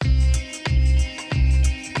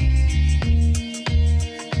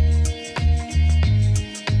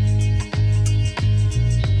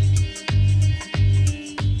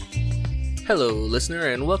Hello, listener,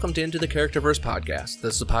 and welcome to Into the Characterverse podcast.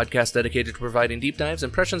 This is a podcast dedicated to providing deep dives,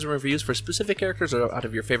 impressions, and reviews for specific characters out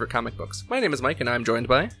of your favorite comic books. My name is Mike, and I'm joined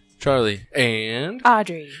by Charlie and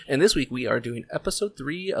Audrey. And this week we are doing episode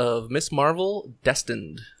 3 of Miss Marvel: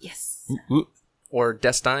 Destined. Yes. Or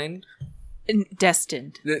Destined.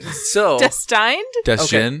 Destined. So Destined?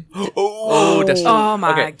 Destin. Oh, Destined. Oh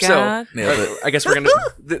my god. So, I guess we're gonna.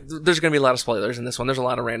 There's gonna be a lot of spoilers in this one. There's a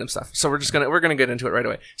lot of random stuff. So we're gonna get into it right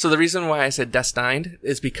away. So the reason why I said Destined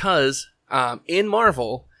is because in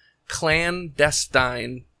Marvel, Clan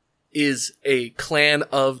Destined is a clan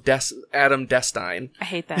of Adam Destined. I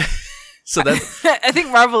hate that. So that's I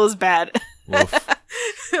think Marvel is bad. Woof.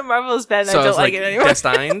 Marvel is bad and so I don't like it anymore.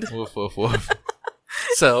 Destined. Woof, woof, woof.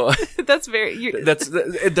 So That's very...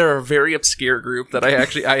 they're a very obscure group that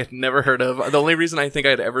I had never heard of. The only reason I think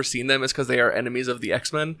I'd ever seen them is because they are enemies of the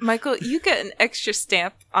X-Men. Michael, you get an extra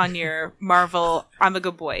stamp on your Marvel I'm a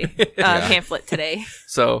good boy pamphlet today.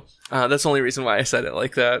 So that's the only reason why I said it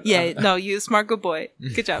like that. Yeah, no, you smart good boy.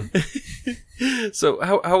 Good job. So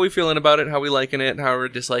how are we feeling about it? How are we liking it? How are we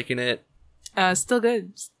disliking it? Still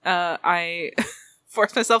good. I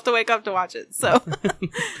forced myself to wake up to watch it, so...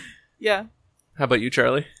 yeah. How about you,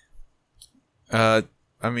 Charlie? I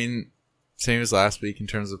mean, same as last week in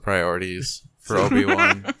terms of priorities for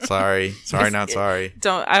Obi-Wan. Sorry, not sorry.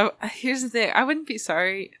 Here's the thing. I wouldn't be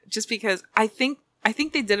sorry just because I think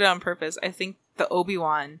they did it on purpose. I think the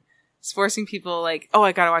Obi-Wan is forcing people like, oh,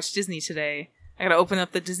 I gotta watch Disney today. I gotta open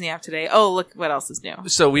up the Disney app today. Oh, look what else is new.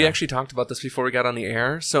 So we actually talked about this before we got on the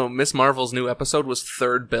air. So Miss Marvel's new episode was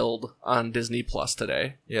third build on Disney Plus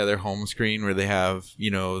today. Yeah, their home screen where they have,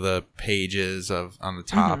 the pages on the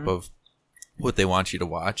top of what they want you to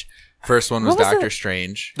watch. First one was Doctor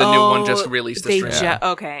Strange. The new one just released this Strange.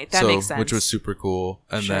 Okay, that makes sense. Which was super cool.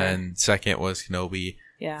 And then second was Kenobi.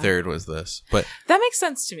 Yeah. Third was this. But that makes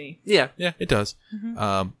sense to me. Yeah, it does.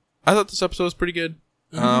 I thought this episode was pretty good.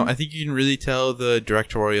 I think you can really tell the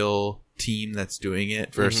directorial team that's doing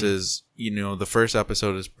it versus, the first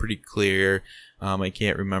episode is pretty clear. I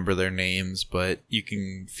can't remember their names, but you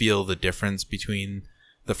can feel the difference between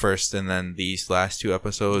the first and then these last two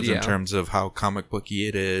episodes in terms of how comic booky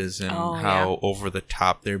it is and how over the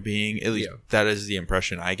top they're being. At least that is the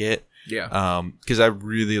impression I get. Yeah. Because I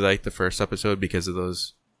really liked the first episode because of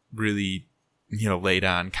those really laid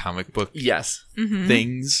on comic book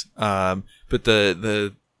things. But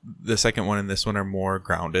the second one and this one are more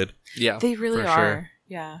grounded. Yeah, they really are. Sure.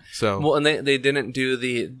 Yeah. So well, and they didn't do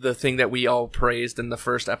the thing that we all praised in the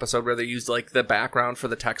first episode where they used like the background for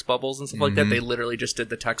the text bubbles and stuff like that. They literally just did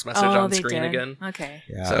the text message on screen again. Okay.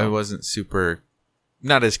 Yeah, so it wasn't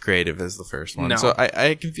not as creative as the first one. No. So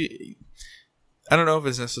I don't know if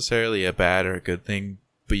it's necessarily a bad or a good thing,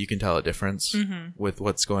 but you can tell a difference with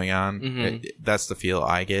what's going on. That's the feel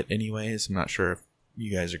I get anyways. I'm not sure if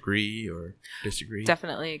you guys agree or disagree.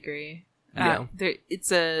 Definitely agree. Yeah.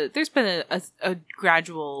 There's been a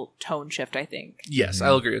gradual tone shift, I think. Yes,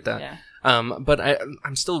 I'll agree with that. Yeah. But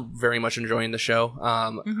I'm still very much enjoying the show.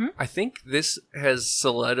 I think this has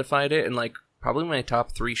solidified it in like probably my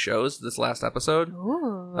top 3 shows this last episode.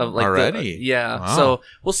 Ooh. Of like already? Wow. So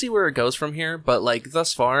we'll see where it goes from here. But like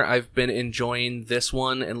thus far, I've been enjoying this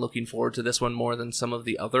one and looking forward to this one more than some of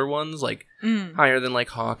the other ones, like higher than like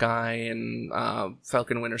Hawkeye and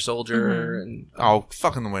Falcon Winter Soldier and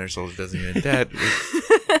fucking the Winter Soldier doesn't even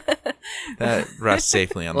that rests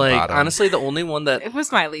safely on the bottom. Honestly, the only one that it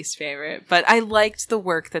was my least favorite, but I liked the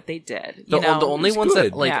work that they did. The only ones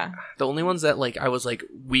good. The only ones that like I was like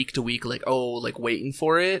week to week like waiting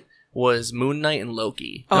for it was Moon Knight and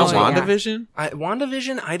Loki. WandaVision?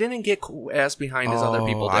 WandaVision, I didn't get as behind as other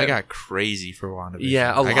people did. I got crazy for WandaVision.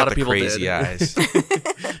 Yeah, a lot of people crazy did. eyes.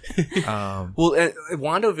 Well,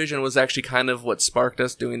 WandaVision was actually kind of what sparked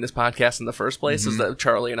us doing this podcast in the first place, is that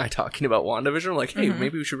Charlie and I talking about WandaVision. We're like, hey,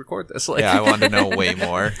 maybe we should record this. Like, yeah, I wanted to know way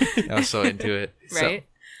more. I was so into it. Right?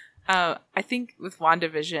 So. I think with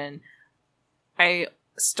WandaVision, I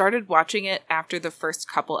started watching it after the first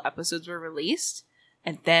couple episodes were released.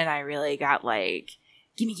 And then I really got like,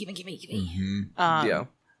 gimme. Yeah.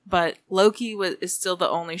 But Loki is still the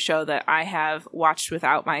only show that I have watched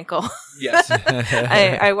without Michael. Yes.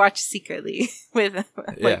 I watched secretly with,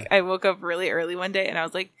 I woke up really early one day and I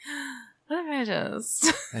was like, what if I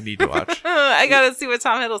just... I need to watch. I gotta see what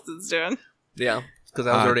Tom Hiddleston's doing. Yeah, because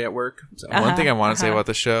I was already at work. So. One thing I want to say about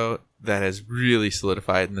the show that has really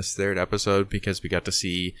solidified in this third episode, because we got to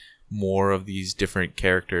see more of these different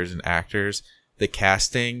characters and actors, the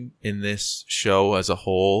casting in this show as a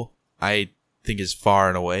whole, I think is far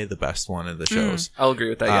and away the best one of the shows. I'll agree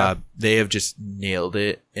with that, yeah. They have just nailed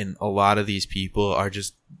it, and a lot of these people are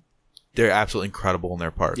just they're absolutely incredible in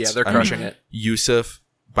their parts. Yeah, they're I crushing mean, it. Yusuf,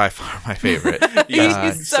 by far my favorite.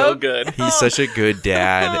 He's so good. He's such a good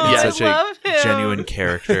dad and I such a love him. genuine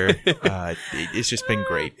character. It's just been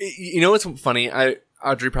great. You know what's funny?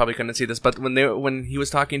 Audrey probably couldn't see this, but when he was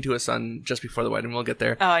talking to his son just before the wedding, we'll get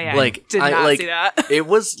there. Oh yeah, like did not see that. It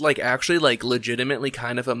was like actually like legitimately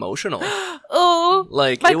kind of emotional. Oh,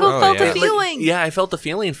 Like Michael felt yeah. a feeling. I felt the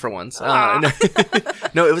feeling for once. Ah.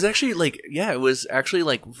 No, it was actually like it was actually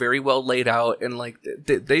like very well laid out, and like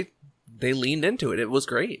they leaned into it. It was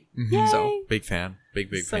great. Yay. So Big fan. Big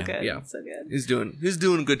so fan. good. Yeah. So good. he's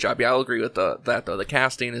doing a good job. Yeah, I'll agree with that though. The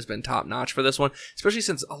casting has been top notch for this one, especially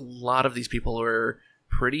since a lot of these people are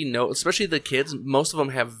pretty especially the kids. Most of them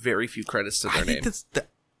have very few credits to their name.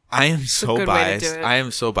 I am a so good way to do biased. it. I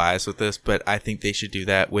am so biased with this, but I think they should do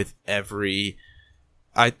that with every.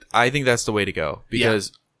 I think that's the way to go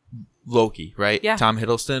because Loki, right? Yeah. Tom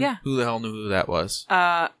Hiddleston. Yeah. Who the hell knew who that was?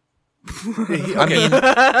 I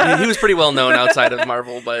mean, he was pretty well known outside of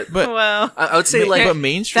Marvel, but Well, I would say like but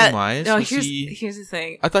mainstream wise, no. was Here's he? here's the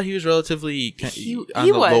thing. I thought he was relatively on he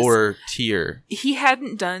the was. lower tier. He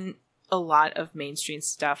hadn't done a lot of mainstream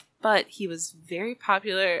stuff, but he was very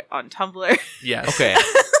popular on Tumblr. yes, Okay.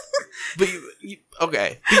 But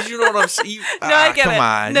okay, because you know what I'm saying. No, I get come it.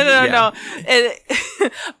 on. No.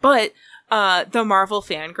 But the Marvel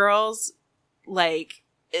fangirls, like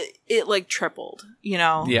it like tripled. You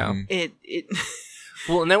know. yeah. Mhm. It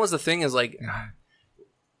Well, and that was the thing is like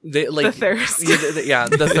they like the thirst.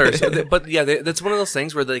 the thirst. But yeah, that's one of those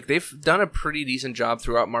things where like they've done a pretty decent job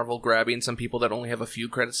throughout Marvel grabbing some people that only have a few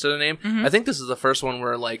credits to their name. Mm-hmm. I think this is the first one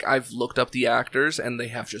where like I've looked up the actors and they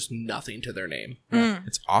have just nothing to their name.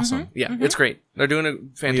 It's awesome. Yeah, it's great. They're doing a We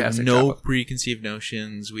have fantastic no job. preconceived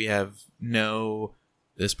notions. We have no.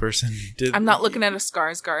 This person did. I'm not looking at a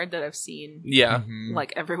Skarsgård that I've seen Yeah, Mhm.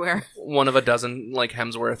 like everywhere. one of a dozen like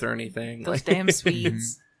Hemsworth or anything. Those Like, damn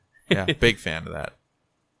Swedes. Yeah, big fan of that.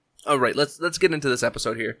 all right, let's get into this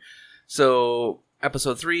episode here. So,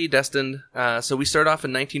 episode 3, Destined. So we start off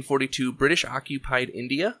in 1942, British occupied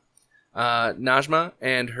India. Najma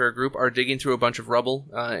and her group are digging through a bunch of rubble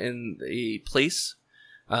in a place.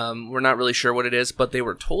 We're not really sure what it is, but they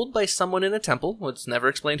were told by someone in a temple. Well, it's never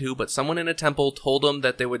explained who, but someone in a temple told them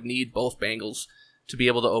that they would need both bangles to be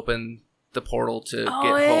able to open the portal to Oh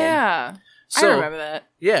get home. yeah, So, I remember that.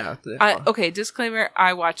 Yeah. Okay, disclaimer: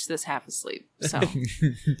 I watched this half asleep. So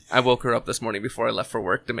I woke her up this morning before I left for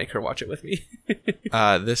work to make her watch it with me.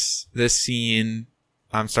 This scene,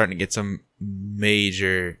 I'm starting to get some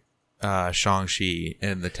major Shang-Chi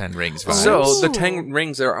and the Ten Rings vibes. So the Ooh. 10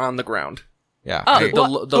 rings are on the ground. yeah. Oh,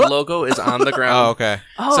 The what? logo is on the ground. Oh, okay.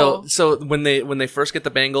 oh, So when they first get the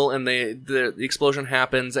bangle and the explosion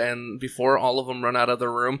happens, and before all of them run out of the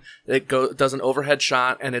room, it does an overhead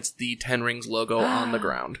shot and it's the 10 Rings logo on the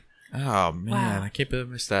ground. Oh man, Wow. I can't believe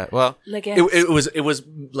I missed that. Well, like It was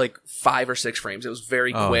like 5 or 6 frames. It was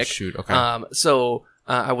very oh quick. shoot. Okay. So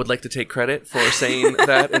I would like to take credit for saying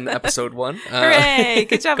that in episode 1. hooray!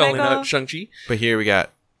 Good job, Calling Michael. out Shang-Chi. But here we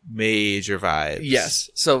got major vibes. Yes.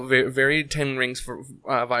 So very, very 10 Rings for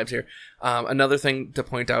vibes here. Another thing to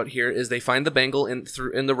point out here is they find the bangle in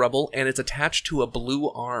the rubble, and it's attached to a blue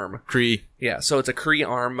arm. Kree. Yeah, so it's a Kree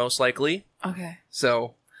arm most likely. Okay.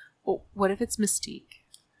 So Well, what if it's Mystique?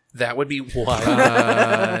 that would be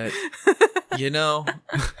wild. You know,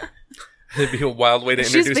 It'd be a wild way to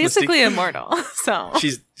She's introduce basically Mystique. immortal. So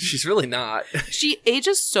She's really not, she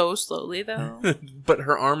ages so slowly, though. but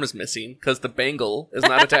her arm is missing because the bangle is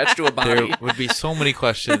not attached to a body. there would be so many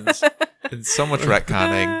questions and so much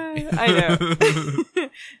retconning. I know.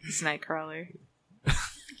 It's Nightcrawler.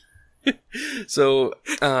 So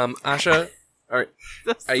Asha or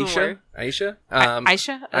That's the word. Aisha,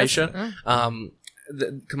 Aisha.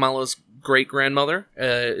 Kamala's great grandmother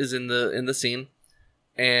is in the scene,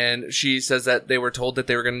 and she says that they were told that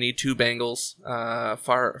they were going to need 2 bangles.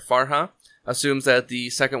 Farha assumes that the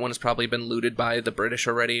second one has probably been looted by the British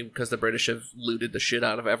already because the British have looted the shit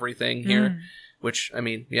out of everything here, which I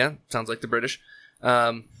mean, yeah, sounds like the British.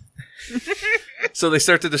 So they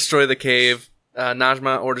start to destroy the cave.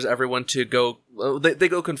 Najma orders everyone to go. They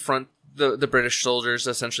go confront the British soldiers,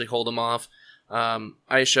 essentially hold them off.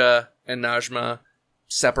 Aisha and Najma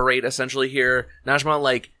separate essentially here. Najma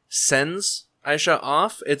like sends Aisha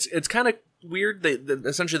off. It's kind of weird.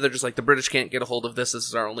 Essentially they're just like, the British can't get a hold of this. This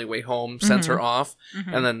is our only way home. Sends her off,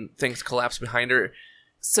 and then things collapse behind her.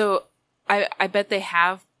 So I bet they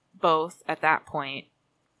have both at that point,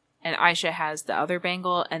 and Aisha has the other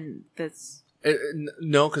bangle, and that's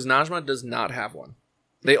No, because Najma does not have one.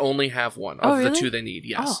 They only have one Oh, of the really? two they need.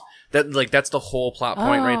 Yes, Oh. that's the whole plot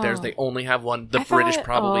point right there. Is Oh. they only have one. The I British thought-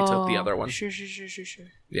 probably took the other one. Sure.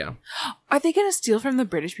 Yeah, Are they going to steal from the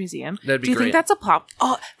British Museum? That'd be Do you great. think that's a plot?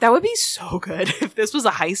 Oh, that would be so good if this was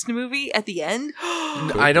a heist movie at the end.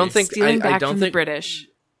 I don't think. Stealing back I don't from think. the British.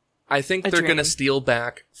 I think A they're going to dream. steal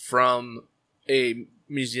back from a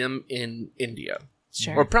museum in India,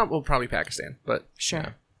 Sure. or probably Pakistan. But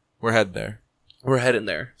Sure. We're headed there. we're heading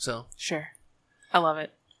there. So, Sure. I love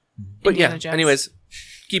it. but Indiana yeah. Jones. Anyways,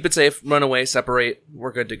 keep it safe. Run away. Separate.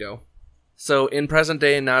 We're good to go. So in present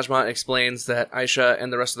day, Najma explains that Aisha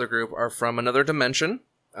and the rest of the group are from another dimension.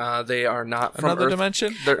 They are not from Another Earth.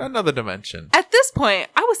 dimension? They're- Another dimension. At this point,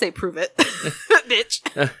 I would say prove it.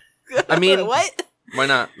 Bitch. I mean, what? why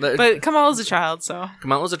not? But Kamala's a child, so.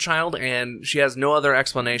 Kamala's a child, and she has no other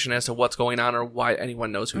explanation as to what's going on or why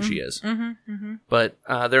anyone knows who she is. Mm-hmm. But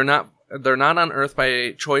they're not on Earth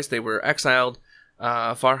by choice. They were exiled.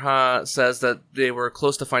 Farha says that they were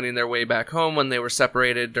close to finding their way back home when they were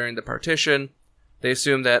separated during the partition. They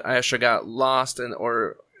assume that Aisha got lost and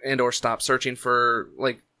or stopped searching for,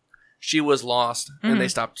 like, she was lost and they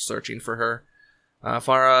stopped searching for her.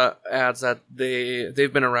 Farah adds that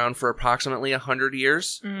they've been around for approximately 100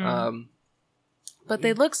 years. But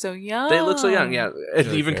they look so young. They look so young, yeah. And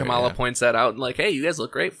look even very Kamala young. points that out, like, hey, you guys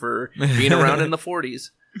look great for being around in the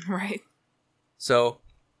 40s. Right. So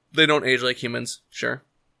they don't age like humans, sure.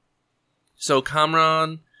 So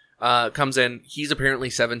Kamran comes in. He's apparently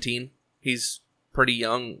 17. He's pretty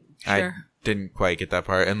young. I Sure. didn't quite get that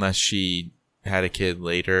part unless she had a kid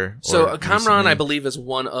later. So or Kamran, recently. I believe, is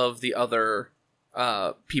one of the other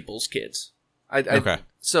people's kids. Okay.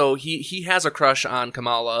 So he has a crush on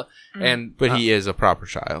Kamala, and But he is a proper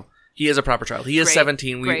child. he is a proper child. He is Great,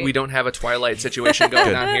 17. great. We don't have a Twilight situation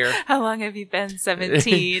going on here. How long have you been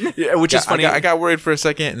 17? Yeah, which is funny. I got worried for a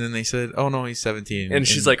second, and then they said, "Oh no, he's 17." and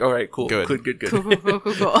she's like, "All right, cool, Good. good." cool.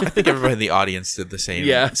 I think everybody in the audience did the same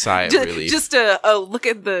Yeah. sigh of Just, relief. just a look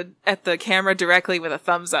at the camera directly with a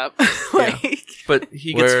thumbs up. Like, But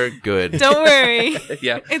he gets We're good. don't worry,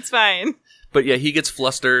 yeah. it's fine. But yeah, he gets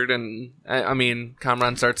flustered, and I mean,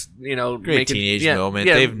 Kamran starts, Great making teenage yeah, moment.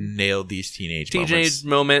 Yeah, They've nailed these teenage moments.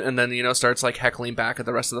 moment, and then starts like heckling back at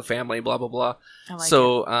the rest of the family, blah blah blah. I like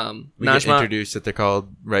So We get Najma, introduced that they're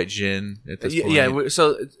called Right Jin at this point.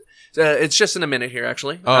 so it's just in a minute here,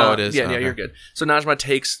 actually. Oh, it is? Yeah, Okay. you're good. So Najma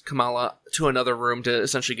takes Kamala to another room to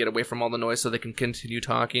essentially get away from all the noise, so they can continue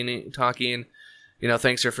talking.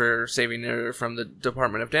 Thanks her for saving her from the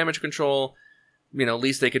Department of Damage Control.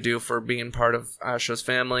 Least they could do for being part of Aisha's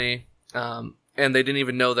family. And they didn't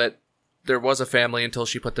even know that there was a family until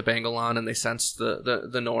she put the bangle on and they sensed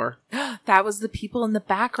the Nor. that was the people in the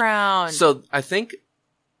background. So I think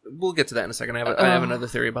we'll get to that in a second. I have another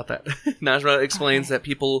theory about that. Najma explains that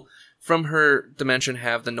people from her dimension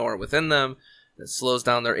have the Nor within them. That slows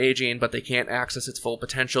down their aging, but they can't access its full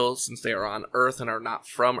potential since they are on Earth and are not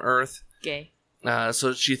from Earth. Gay.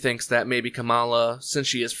 So she thinks that maybe Kamala, since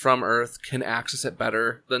she is from Earth, can access it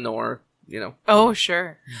better than Nor, Oh,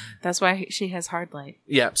 sure. That's why she has hard light.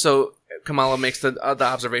 Yeah, so Kamala makes the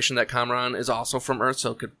observation that Kamran is also from Earth,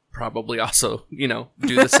 so could probably also,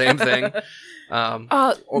 do the same thing.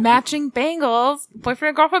 Matching bangles. Boyfriend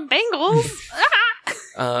and girlfriend bangles.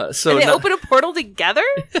 So And they open a portal together?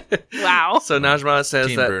 Wow. So Najma says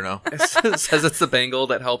Team that Bruno. says it's the bangle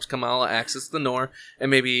that helps Kamala access the Nor,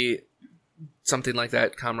 and maybe something like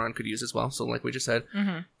that Kamran could use as well. So like we just said,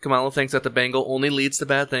 Kamala thinks that the bangle only leads to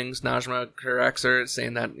bad things. Najma corrects her,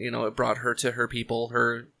 saying that, it brought her to her people,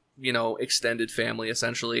 her, extended family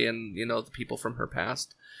essentially, and, the people from her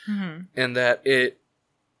past. And that it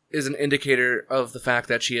is an indicator of the fact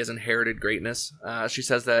that she has inherited greatness. She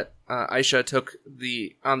says that Aisha took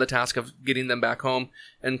on the task of getting them back home,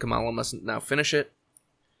 and Kamala must now finish it.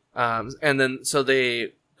 And then, so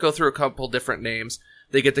they go through a couple different names.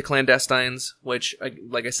 They get the clandestines, which,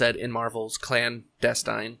 like I said, in Marvel's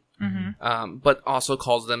clandestine, but also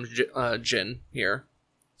calls them jinn here.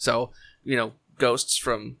 So, ghosts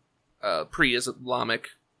from pre-Islamic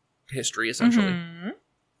history, essentially.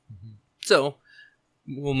 So,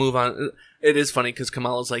 we'll move on. It is funny because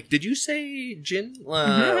Kamala's like, did you say jinn?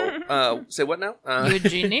 Say what now? You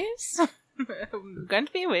genius?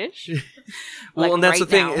 Grant me a wish. Well, Like and that's right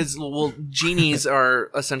the thing now. is, genies are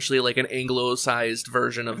essentially like an Anglo-sized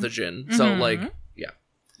version of the jinn. So, yeah.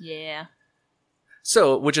 Yeah.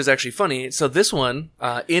 So, which is actually funny. So this one,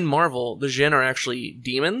 in Marvel, the jinn are actually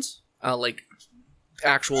demons, like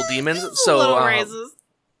actual demons. So, Little raises.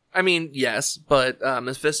 I mean, yes, but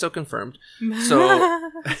Mephisto confirmed. So,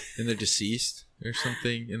 And they're deceased. or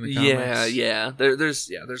something in the comics. Yeah. There's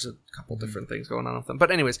a couple different things going on with them.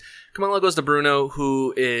 But anyways, Kamala goes to Bruno,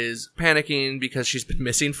 who is panicking because she's been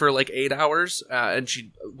missing for like 8 hours, and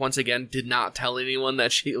she once again did not tell anyone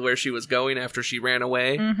that where she was going after she ran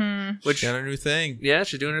away. Mm-hmm. Which She got a new thing. yeah,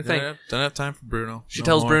 she's doing her thing. Don't have time for Bruno. She No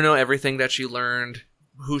tells more. Bruno everything that she learned,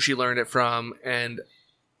 who she learned it from, and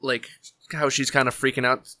like how she's kind of freaking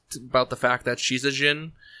out about the fact that she's a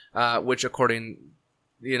Jinn, which according,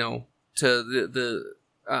 to the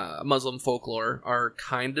Muslim folklore are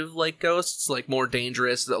kind of like ghosts, like more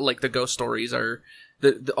dangerous. Like the ghost stories are,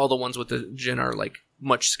 all the ones with the Jinn are like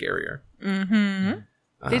much scarier.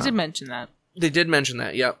 Mm-hmm. They did mention that. They did mention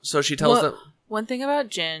that, yep. So she tells them... One thing about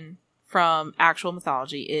Jinn from actual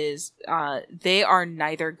mythology is they are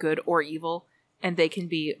neither good or evil, and they can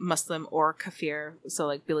be Muslim or kafir, so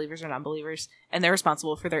like believers or non-believers, and they're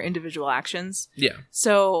responsible for their individual actions. Yeah.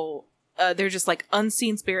 So they're just like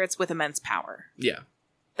unseen spirits with immense power. Yeah.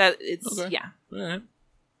 That it's Okay. yeah. All right.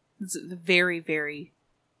 It's a very, very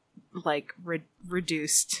like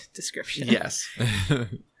reduced description. Yes.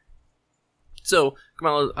 So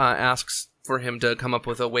Kamala asks for him to come up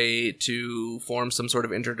with a way to form some sort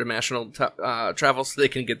of interdimensional travel so they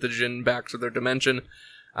can get the Jinn back to their dimension.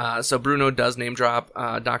 So Bruno does name drop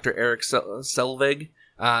Dr. Eric Selvig.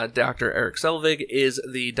 Dr. Eric Selvig is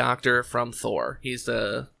the doctor from Thor. He's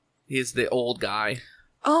the old guy.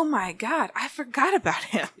 Oh my god, I forgot about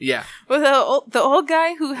him. Yeah. Well, the old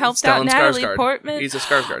guy who helped out Stellan Natalie Skarsgård. Portman. He's a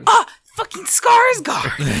Skarsgård. Ah, fucking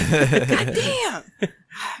Skarsgård! God damn!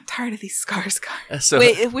 I'm tired of these Skarsgård. So,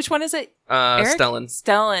 Wait, which one is it? Eric? Stellan.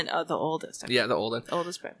 Stellan, oh, the oldest. Okay. Yeah, the old one.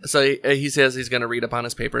 Oldest brother. So he says he's going to read up on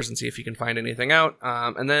his papers and see if he can find anything out.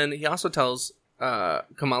 And then he also tells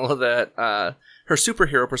Kamala that her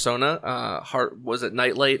superhero persona,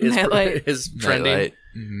 Nightlight, is Nightlight. is trending. Nightlight.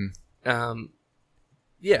 Mm-hmm.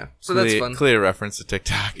 Yeah, so that's fun. Clear reference to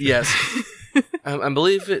TikTok. Yes, I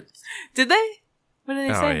believe it. Did they? What did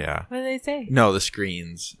they Oh, say? yeah. What did they say? No, the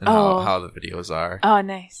screens and Oh. how the videos are. Oh,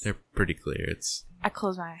 nice. They're pretty clear. It's I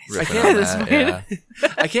closed my eyes. ripping can't- on This that, morning.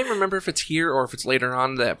 yeah. I can't remember if it's here or if it's later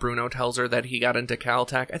on that Bruno tells her that he got into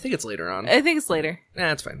Caltech. I think it's later on. I think it's later.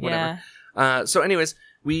 It's fine. Whatever. So, anyways,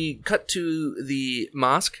 we cut to the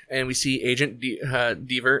mosque and we see Agent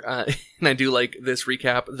Deaver. And I do like this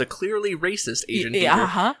recap. The clearly racist Agent Deaver,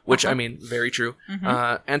 Uh-huh. which I mean, very true.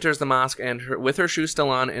 Mhm. Enters the mosque and with her shoes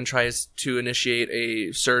still on and tries to initiate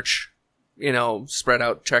a search. Spread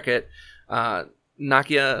out, check it.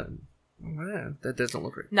 Nakia, that doesn't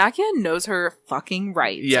look right. Nakia knows her fucking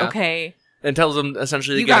rights. Yeah. Okay. And tells them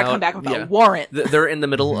essentially to You get gotta out. come back with Yeah. a warrant. They're in the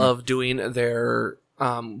middle of doing their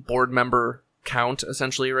board member count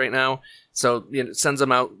essentially right now. So sends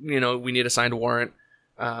them out. We need a signed warrant.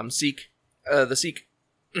 The Sikh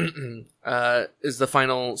is the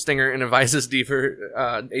final stinger and advises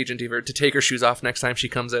Agent Deaver to take her shoes off next time she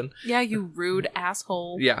comes in. Yeah, you rude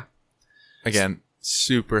asshole. Yeah. Again,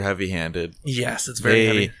 super heavy-handed. Yes, it's very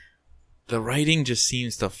heavy. The writing just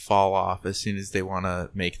seems to fall off as soon as they want to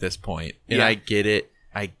make this point. And Yeah. I get it.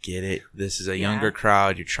 This is a Yeah. younger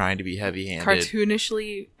crowd. You're trying to be heavy-handed.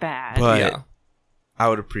 Cartoonishly bad. But Yeah. I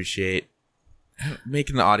would appreciate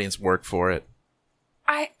making the audience work for it.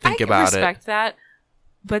 I think can about it. respect that,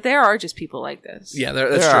 but there are just people like this. Yeah, that's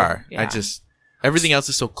there true. are. Yeah. Everything else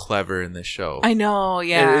is so clever in this show. I know.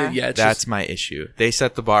 Yeah. Yeah, it's That's just, my issue. They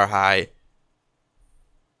set the bar high.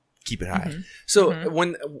 Keep it high. so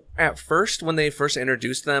when they first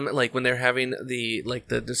introduced them, like when they're having the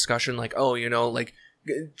discussion, like, oh,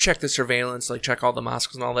 check the surveillance, like check all the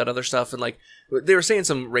mosques and all that other stuff, and like they were saying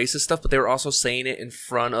some racist stuff, but they were also saying it in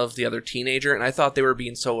front of the other teenager, and I thought they were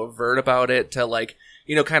being so overt about it to like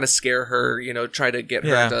kind of scare her, try to get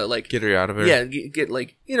her to like Get her out of her. yeah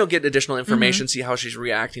get additional information, see how she's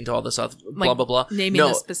reacting to all this stuff, blah Like, blah blah. Naming No,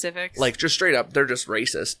 the specifics. like just straight up, they're just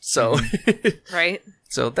racist. So. right?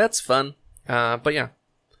 So that's fun. But yeah.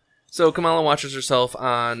 So Kamala watches herself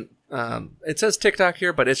on, it says TikTok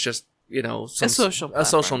here, but it's just, A social a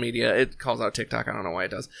social platform. media. It calls out TikTok. I don't know why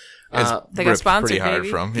it does. It's They got ripped sponsored, pretty hard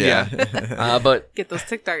baby. from. Yeah. But Get those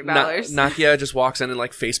TikTok dollars. Nakia just walks in and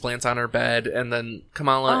like face plants on her bed, and then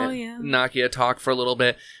Kamala Oh, and yeah. Nakia talk for a little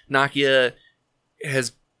bit. Nakia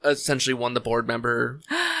has essentially won the board member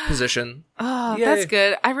position. Oh, Yay. that's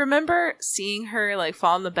good. I remember seeing her like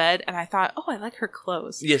fall on the bed, and I thought, oh, I like her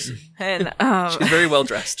clothes. Yes, And she's very well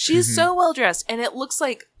dressed. she's so well dressed, and it looks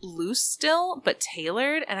like loose still, but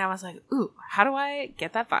tailored. And I was like, ooh, how do I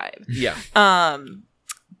get that vibe? Yeah.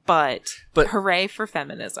 But But- hooray for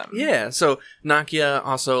feminism. Yeah, so Nakia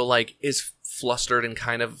also like is flustered and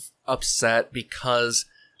kind of upset because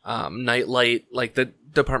Nightlight, like the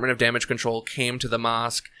Department of Damage Control, came to the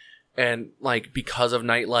mosque and like because of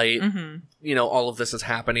Nightlight, Mm-hmm. you know, all of this is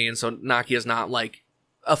happening, and so Nakia's not like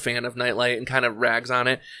a fan of Nightlight and kind of rags on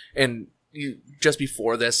it. And just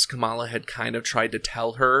before this, Kamala had kind of tried to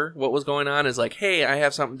tell her what was going on. Is like, hey, I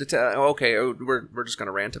have something to tell. Okay, we're just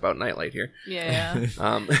gonna rant about Nightlight here. Yeah.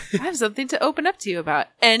 Um, I have something to open up to you about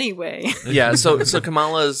anyway. yeah, so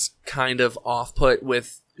Kamala's kind of off-put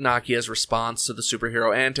with Nakia's response to the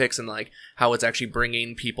superhero antics and like how it's actually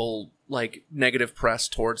bringing people like negative press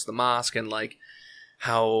towards the mosque, and like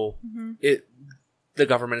how the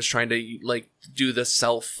government is trying to like do this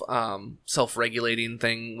self-regulating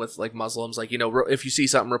thing with like Muslims, like, you know, if you see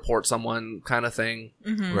something, report someone kind of thing.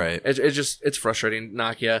 Right. It's frustrating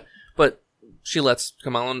Nakia, but she lets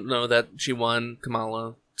Kamala know that she won.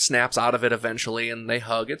 Kamala snaps out of it eventually, and they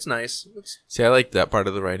hug. It's nice. See, I like that part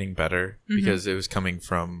of the writing better because it was coming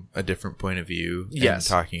from a different point of view. Yes. And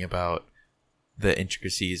talking about the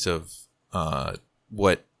intricacies of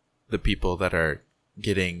what the people that are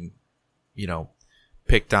getting, you know,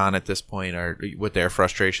 picked on at this point are, what their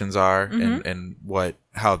frustrations are, and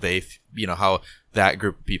how they, you know, how that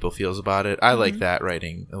group of people feels about it. I like that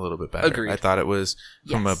writing a little bit better. Agreed. I thought it was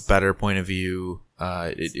from a better point of view.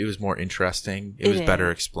 It was more interesting. It was better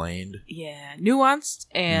explained. Yeah, nuanced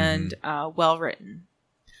and well written.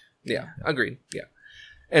 Yeah, agreed. Yeah,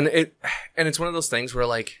 and it's one of those things where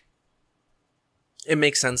like it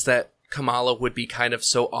makes sense that Kamala would be kind of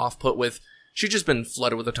so off-put with. She's just been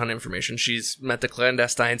flooded with a ton of information. She's met the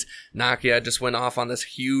clandestines. Nakia just went off on this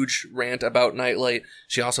huge rant about Nightlight.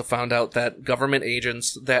 She also found out that government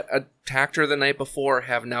agents that attacked her the night before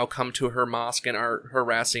have now come to her mosque and are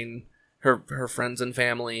harassing her friends and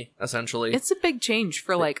family, essentially. It's a big change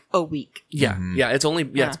for like a week. Yeah, it's only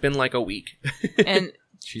it's been like a week. And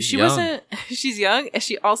She's young. she's young, and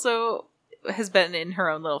she also has been in her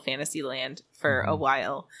own little fantasy land for a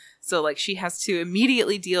while. So like she has to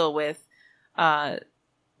immediately deal with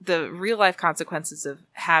the real life consequences of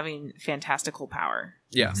having fantastical power.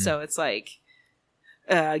 Yeah. So it's like,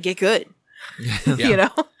 get good. Yeah. You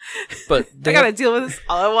know? But I gotta deal with this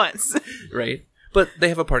all at once. Right. But they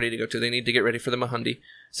have a party to go to. They need to get ready for the Mahundi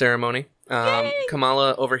ceremony.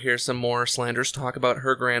 Kamala overhears some more slanders talk about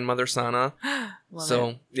her grandmother, Sana.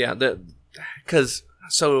 Love it. Because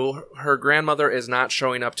her grandmother is not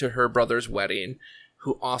showing up to her brother's wedding,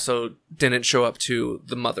 who also didn't show up to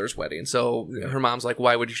the mother's wedding. So her mom's like,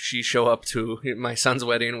 why would she show up to my son's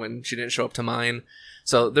wedding when she didn't show up to mine?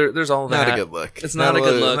 So there's all that. Not a good look. It's not a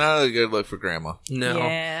good look. Not a good look for grandma. No.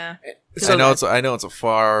 Yeah. So I know it's a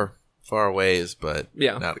far ways, but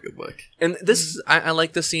not a good look. And this is, I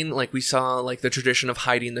like the scene, like we saw like the tradition of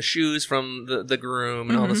hiding the shoes from the groom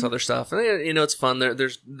and all this other stuff. And, you know, it's fun.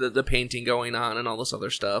 There's the painting going on and all this other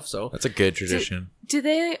stuff. So That's a good tradition. Do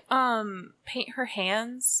they paint her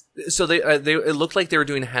hands? So they it looked like they were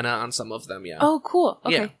doing henna on some of them. Yeah. Oh, cool.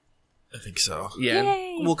 Okay. Yeah. I think so. Yeah.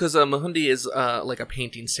 Yay. Well, because Mahundi is like a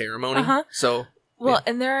painting ceremony. So Well,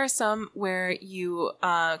 and there are some where you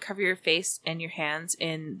cover your face and your hands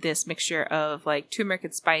in this mixture of like turmeric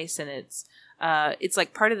and spice, and it's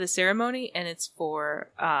like part of the ceremony, and it's for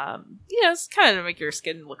it's kind of to make your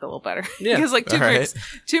skin look a little better. Yeah. Because like All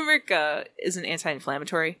turmeric is an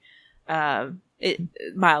anti-inflammatory, it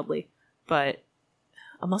mildly, but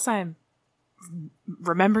unless I'm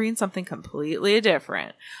remembering something completely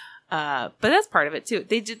different, but that's part of it too.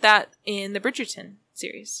 They did that in the Bridgerton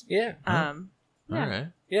series. yeah. Yeah. All right.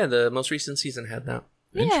 Yeah, the most recent season had that.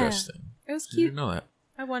 Yeah. Interesting. It was I cute. didn't know that.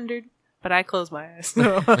 I wondered, but I closed my eyes.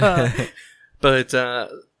 But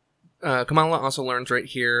Kamala also learns right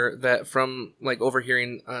here that from like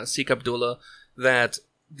overhearing Sheikh Abdullah that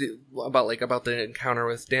about the encounter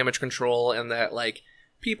with damage control, and that like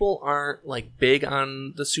people aren't like big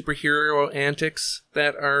on the superhero antics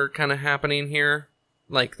that are kind of happening here.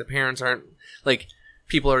 Like the parents aren't like,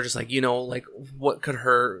 people are just like, you know, like what could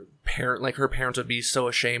her parents would be so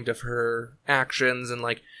ashamed of her actions and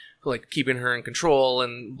like keeping her in control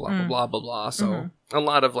and blah blah blah blah blah. So a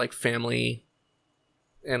lot of like family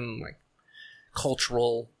and like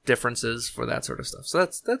cultural differences for that sort of stuff. So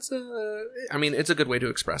that's I mean, it's a good way to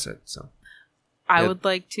express it. So I would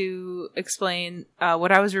like to explain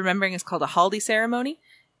what I was remembering is called a haldi ceremony,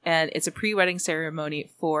 and it's a pre-wedding ceremony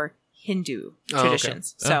for Hindu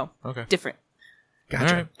traditions. So Okay. different. gotcha.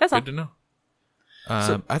 All right. That's Good all. to know.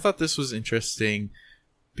 So- I thought this was interesting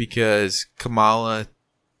because Kamala,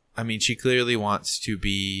 I mean, she clearly wants to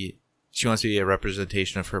be a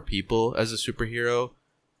representation of her people as a superhero,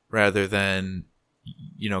 rather than,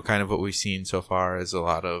 you know, kind of what we've seen so far as a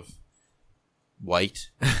lot of white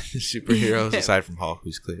superheroes aside from Hulk,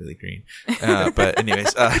 who's clearly green. But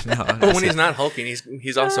anyways, no. But when he's not hulking,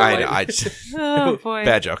 he's also I white. know, I just, Oh boy.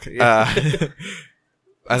 bad joke.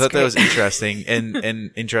 I thought that was interesting,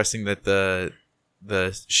 and interesting that the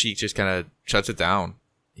Sheik just kind of shuts it down.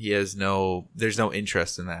 There's no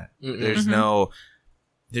interest in that. Mm-mm.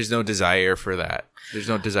 There's no desire for that. There's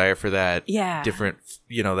no desire for that Yeah. different,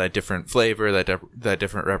 that different flavor, that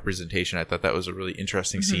different representation. I thought that was a really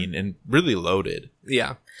interesting scene and really loaded.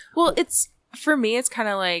 Yeah. Well, for me, it's kind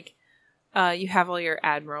of like you have all your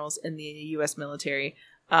admirals in the U.S. military,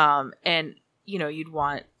 and you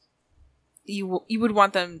would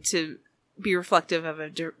want them to be reflective of a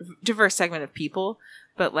diverse segment of people.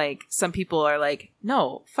 But like some people are like,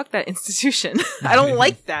 no, fuck that institution. I don't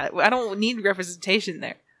like that. I don't need representation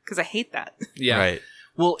there because I hate that. Yeah. Right.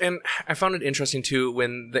 Well, and I found it interesting too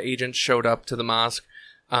when the agents showed up to the mosque,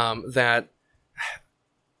 that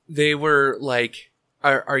they were like,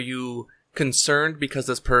 "Are you concerned because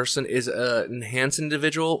this person is an enhanced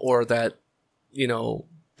individual, or that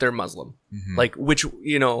they're Muslim? Mhm. Like which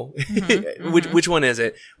which one is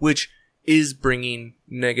it? Which is bringing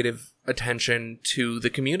negative attention to the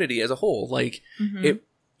community as a whole? Like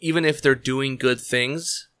even if they're doing good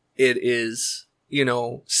things, it is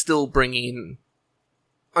still bringing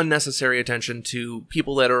unnecessary attention to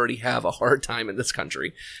people that already have a hard time in this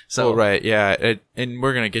country. So Well, right, yeah, and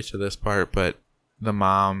we're gonna get to this part, but the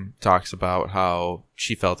mom talks about how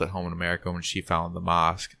she felt at home in America when she found the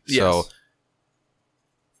mosque. So,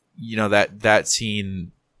 that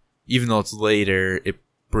scene, even though it's later, it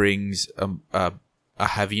brings a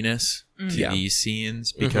heaviness to Yeah. these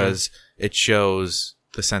scenes because it shows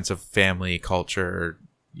the sense of family, culture,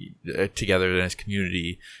 togetherness,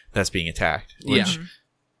 community that's being attacked. Which Yeah.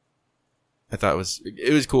 I thought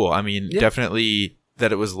it was cool. I mean, Yeah. definitely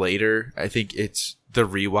that it was later. I think the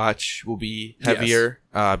rewatch will be heavier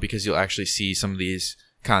because you'll actually see some of these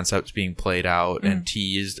concepts being played out and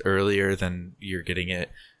teased earlier than you're getting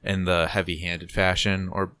it in the heavy-handed fashion,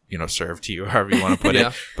 or served to you, however you want to put Yeah.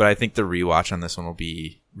 it. But I think the rewatch on this one will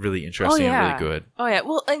be really interesting and really good. Oh yeah.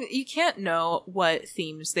 Well, and you can't know what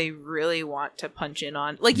themes they really want to punch in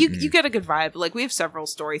on. Like you get a good vibe. Like we have several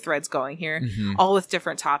story threads going here, all with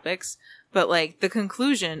different topics. But like the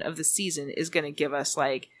conclusion of the season is going to give us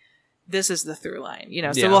like, this is the through line,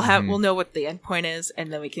 So Yeah. we'll know what the end point is,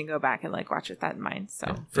 and then we can go back and like watch with that in mind.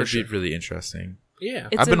 So For It'd sure. be really interesting. Yeah.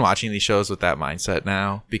 It's I've been watching these shows with that mindset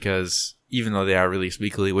now because even though they are released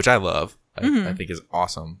weekly, which I love, I think is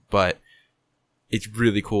awesome, but it's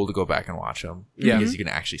really cool to go back and watch them because you can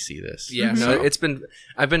actually see this. Yeah, no,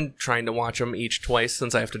 I've been trying to watch them each twice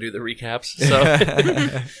since I have to do the recaps.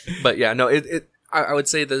 So, but yeah, no, I would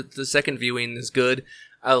say the second viewing is good.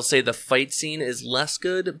 I'll say the fight scene is less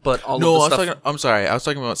good, but all of the stuff. I'm sorry. I was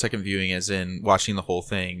talking about second viewing as in watching the whole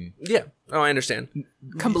thing. Yeah. Oh, I understand.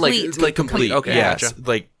 complete. Like complete. Okay, yes. gotcha.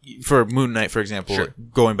 Like for Moon Knight, for example, Sure.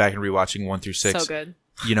 going back and rewatching 1 through 6, So good.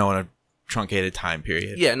 in a truncated time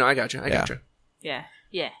period. Yeah, no, I gotcha. I gotcha. Yeah.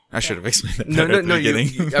 Yeah. I should have explained that No, better at the you,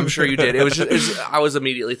 beginning. I'm sure you did. It was I was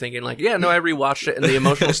immediately thinking like, yeah, no, I rewatched it, and the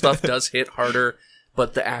emotional stuff does hit harder,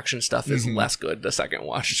 but the action stuff is less good the second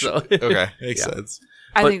watch. So Okay, makes Yeah. sense.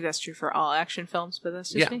 I But- think that's true for all action films, but that's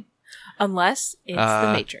just Yeah. me. Unless it's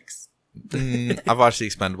The Matrix. I've watched The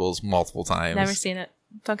Expendables multiple times. Never seen it.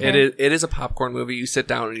 Don't care. it is a popcorn movie. You sit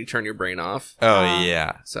down and you turn your brain off. Oh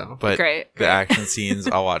yeah, So but Great. the action scenes,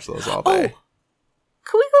 I'll watch those all day.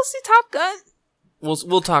 Could we go see Top Gun?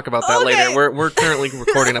 we'll talk about that Okay. later. We're currently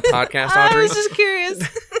recording a podcast, I Audrey. was just curious.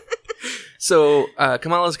 So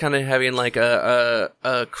Kamala's kind of having like a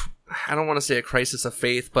I don't want to say a crisis of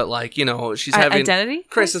faith, but like she's having Identity?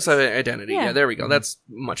 crisis of identity. Yeah. Yeah, there we go. That's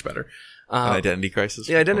much better. An identity crisis.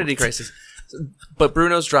 Yeah, identity crisis. But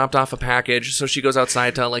Bruno's dropped off a package, so she goes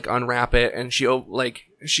outside to like unwrap it, and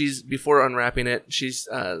she's before unwrapping it,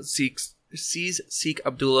 sees Sheikh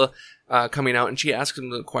Abdullah coming out, and she asks him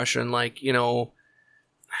the question like,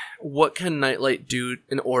 what can Nightlight do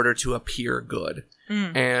in order to appear good?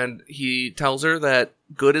 And he tells her that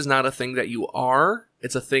good is not a thing that you are;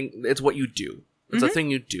 it's a thing. It's what you do. It's a thing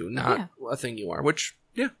you do, not a thing you are. Which,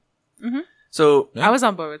 yeah. So I was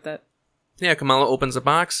on board with that. yeah, Kamala opens a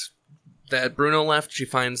box that Bruno left. She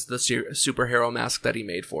finds the superhero mask that he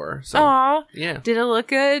made for her. So Aw. yeah, Did it look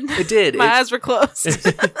good? it did. My eyes were closed.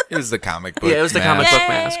 It was the comic book. Yeah, it was the comic mask. book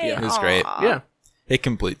mask. Yeah, It was great. Aw. yeah. It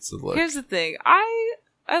completes the look. Here's the thing.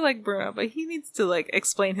 I like Bruno, but he needs to like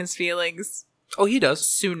explain his feelings Oh, he does.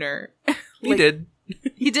 sooner. He did.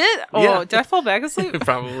 He did? Oh, Yeah. did I fall back asleep?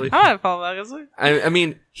 Probably. I might fall back asleep. I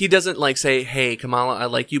mean, he doesn't like say, "Hey, Kamala, I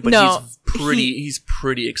like you," but No, he's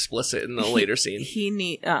pretty explicit in the later scene. He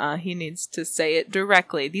needs to say it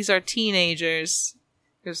directly. These are teenagers.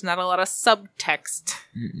 There's not a lot of subtext.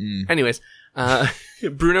 Anyways,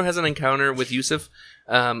 Bruno has an encounter with Yusuf,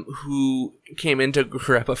 who came in to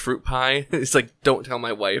grab a fruit pie. It's like, "Don't tell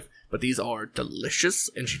my wife, but these are delicious,"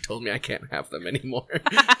 and she told me I can't have them anymore.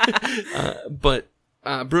 But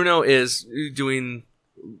Bruno is doing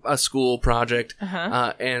a school project,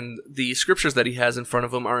 and the scriptures that he has in front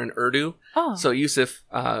of him are in Urdu. Oh. So Yusuf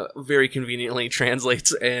very conveniently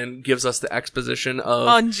translates and gives us the exposition of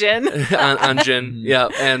On Jin. on Jin, yeah,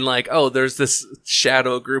 and like, oh, there's this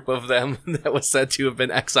shadow group of them that was said to have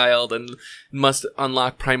been exiled and must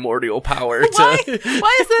unlock primordial power. Why is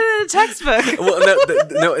that in a textbook? Well,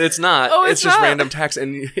 no, it's not. Oh, it's it's just not? random text,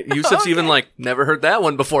 and Yusuf's even like, never heard that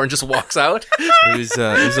one before, and just walks out.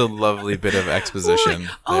 It was a lovely bit of exposition.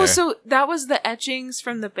 Oh, there. so that was the etchings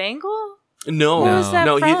from the bangle? No, What was that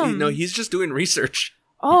no, from? he's just doing research.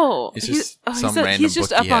 Oh, It's just some random he's just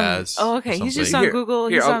book up he on. has Oh, okay. or He's just something. on Google.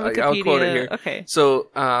 He's Here, on Wikipedia. I'll quote it here. Okay. So,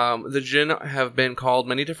 the Jinn have been called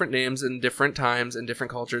many different names in different times and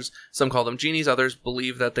different cultures. Some call them genies, others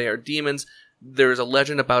believe that they are demons. There is a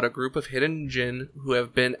legend about a group of hidden Jinn who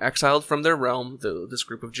have been exiled from their realm. This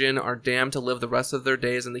group of Jinn are damned to live the rest of their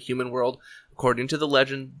days in the human world. According to the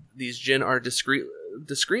legend, these Jinn are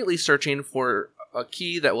discreetly searching for a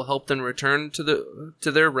key that will help them return to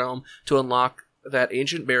their realm. To unlock that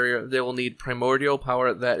ancient barrier, they will need primordial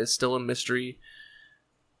power that is still a mystery.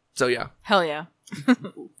 So yeah. Hell yeah.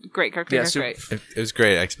 Great. Kirk Yeah, Fingers, great. It was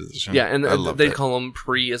great exposition. Yeah, and I loved they it. call them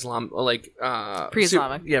pre-Islam, like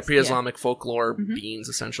Pre-Islamic. pre-Islamic folklore beings,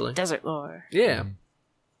 essentially. Desert lore. Yeah.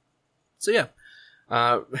 So yeah,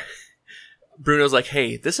 Bruno's like,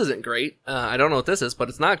 "Hey, this isn't great. I don't know what this is, but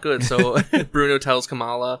it's not good." So Bruno tells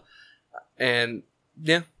Kamala, and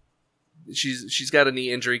yeah, she's got a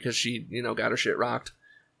knee injury because she got her shit rocked,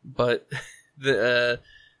 but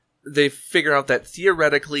they figure out that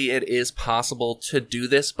theoretically it is possible to do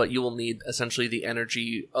this, but you will need essentially the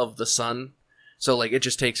energy of the sun. So like, it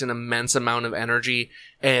just takes an immense amount of energy,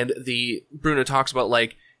 and Bruno talks about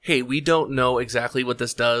like, hey, we don't know exactly what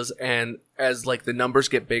this does, and as like the numbers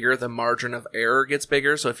get bigger, the margin of error gets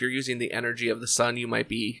bigger. So if you're using the energy of the sun, you might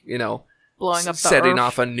be, Blowing up the setting Earth.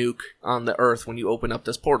 off a nuke on the Earth when you open up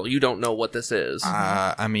this portal. You don't know what this is.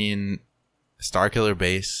 I mean, Starkiller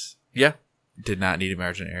Base Yeah. did not need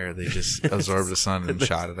emergent error. They just absorbed the sun and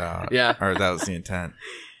shot it out. Yeah. Or that was the intent.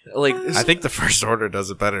 Like, I think the First Order does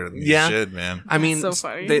it better than Yeah. you should, man. I mean, so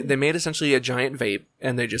funny. they made essentially a giant vape,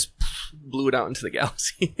 and they just blew it out into the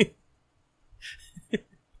galaxy.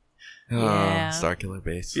 Yeah. Oh, Starkiller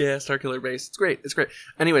Base. Yeah, Starkiller Base. It's great. It's great.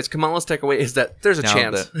 Anyways, Kamala's takeaway is that there's a Now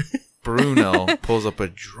chance. that Bruno pulls up a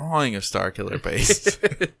drawing of Starkiller Base.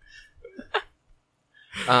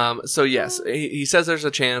 So yes, he says there's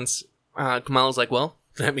a chance. Kamala's like, well,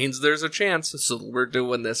 that means there's a chance. So we're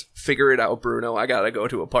doing this. Figure it out, Bruno. I gotta go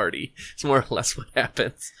to a party. It's more or less what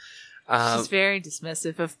happens. She's very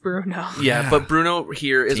dismissive of Bruno. Yeah, but Bruno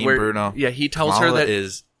here is Team where Bruno. Yeah, he tells Kamala her that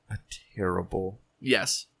is a terrible.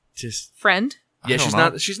 yes. Just Friend? Yeah, I don't she's know.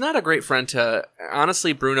 not. She's not a great friend to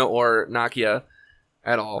honestly Bruno or Nakia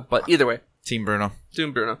at all. But either way, Team Bruno.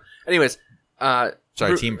 Team Bruno. Anyways,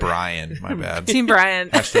 Sorry, Team Brian. My bad. Team Brian.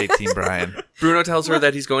 Hashtag Team Brian. Bruno tells her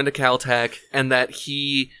that he's going to Caltech and that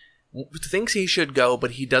he thinks he should go,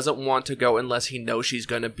 but he doesn't want to go unless he knows she's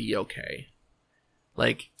going to be okay.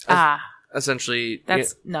 Like, essentially,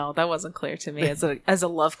 No, that wasn't clear to me as a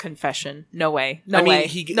love confession. No way. I mean,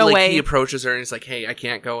 way. he approaches her and he's like, "Hey, I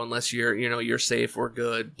can't go unless you're safe or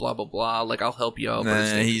good. Blah blah blah. Like, I'll help you out." but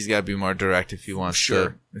it's- He's got to be more direct if he wants Sure.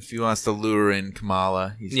 to. If he wants to lure in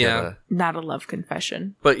Kamala, he's gotta. Not a love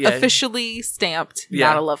confession. But yeah, Officially stamped. Yeah.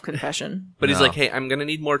 Not a love confession. but he's No. like, "Hey, I'm gonna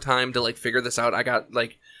need more time to like figure this out. I got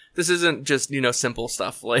like, this isn't just simple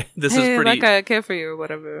stuff. Like, this Hey, is pretty." that guy, I care for you or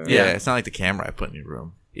whatever. Yeah, Yeah. it's not like the camera I put in your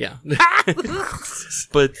room. Yeah,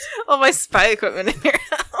 but All my spy equipment in your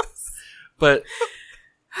house. But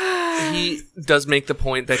he does make the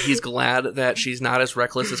point that he's glad that she's not as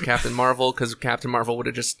reckless as Captain Marvel, because Captain Marvel would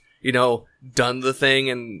have just, done the thing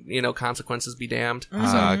and, consequences be damned.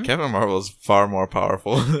 Kevin Marvel is far more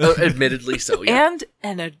powerful. Admittedly so, yeah. And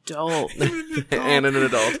an adult. And an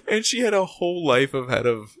adult. And she had a whole life ahead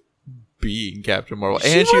of being Captain Marvel. She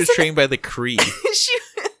And she was wasn't- trained by the Kree.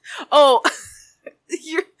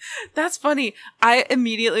 That's funny. I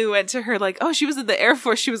immediately went to her like, oh, she was in the Air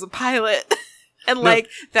Force. She was a pilot. And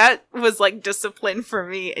that was like discipline for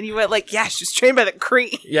me. And you went like, yeah, she was trained by the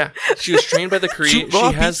Kree. Yeah, she was trained by the Kree. She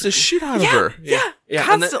beats the shit out of her. Yeah. Yeah,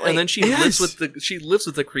 Constantly. and then she lives with the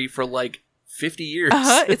Kree for like 50 years.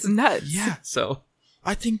 It's nuts. Yeah. So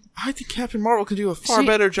I think Captain Marvel could do a far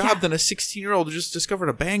better job than a 16-year-old who just discovered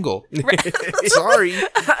a bangle. Sorry.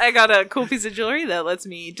 I got a cool piece of jewelry that lets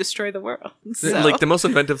me destroy the world. So. like the most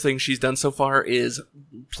inventive thing she's done so far is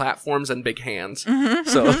platforms and big hands. Mm-hmm.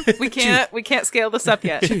 So we can't scale this up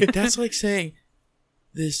yet. Dude, that's like saying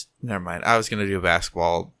this. Never mind. I was gonna do a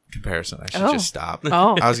basketball comparison. I should just stop.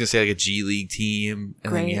 Oh. I was gonna say like a G League team,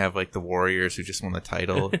 and then you Great. have like the Warriors who just won the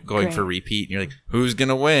title, going Great. for repeat, and you're like, who's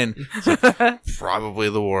gonna win? It's like, probably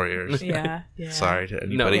the Warriors. Yeah. Sorry to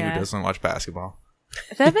anybody Yeah. who doesn't watch basketball.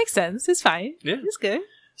 That makes sense. It's fine. Yeah. It's good.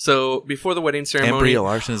 So before the wedding And ceremony, Brie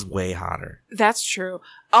Larson is way hotter. That's true.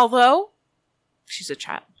 Although she's a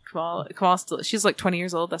child. Kamal still, she's like 20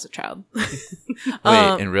 years old. That's a child.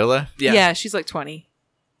 Wait, in real life? Yeah, she's like 20.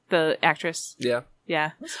 The actress. yeah,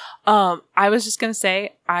 Yeah. I was just gonna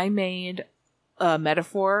say I made a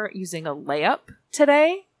metaphor using a layup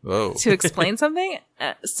today Whoa. to explain something.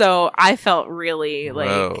 So I felt really like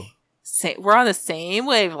Whoa. we're on the same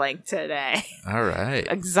wavelength today. All right.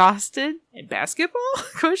 Exhausted in basketball?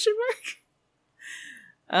 Question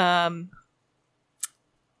mark.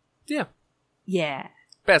 yeah, Yeah.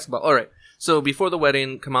 basketball. All right. So before the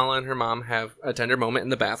wedding, Kamala and her mom have a tender moment in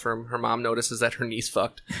the bathroom. Her mom notices that her knee's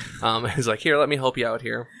fucked. Is like, here, let me help you out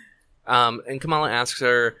here. And Kamala asks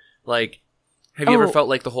her, like, have you ever felt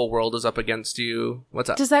like the whole world is up against you? What's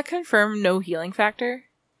up? Does that confirm no healing factor?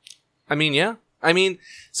 I mean, yeah. I mean,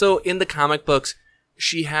 so in the comic books,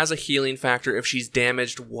 she has a healing factor if she's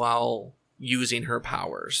damaged while using her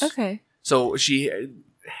powers. Okay. So she,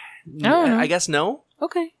 don't know. I guess no.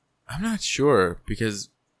 Okay. I'm not sure because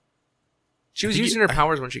She was I think using her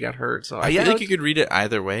powers when she got hurt. So I feel like you could read it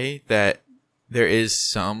either way, that there is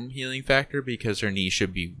some healing factor because her knee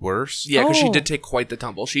should be worse. Yeah, because she Oh. did take quite the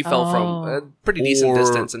tumble. She fell from a pretty decent Or-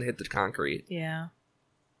 distance and hit the concrete. Yeah.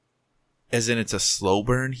 As in it's a slow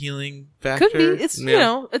burn healing factor. Could be. It's Yeah. you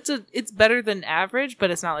know, it's better than average, but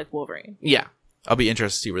it's not like Wolverine. Yeah. I'll be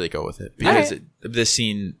interested to see where they go with it. Because Alright. this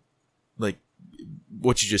scene, like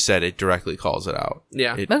what you just said, it directly calls it out.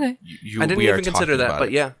 Yeah. It, Okay. I didn't we are even consider talking that, about but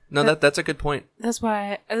it. yeah. No, that's a good point. That's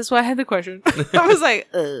why I had the question. I was like,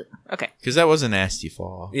 okay. Because that was a nasty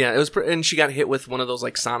fall. Yeah, it was, and she got hit with one of those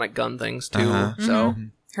like sonic gun things too. Uh-huh. So,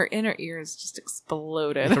 Her inner ears just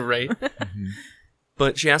exploded. right.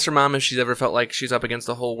 But she asked her mom if she's ever felt like she's up against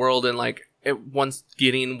the whole world, and like once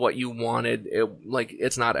getting what you wanted,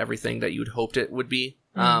 it's not everything that you'd hoped it would be.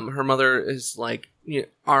 Her mother is like,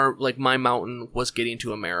 my mountain was getting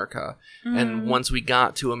to America, and once we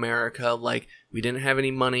got to America, like we didn't have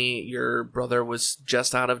any money. Your brother was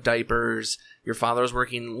just out of diapers. Your father was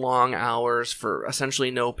working long hours for essentially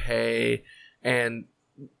no pay, and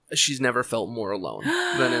she's never felt more alone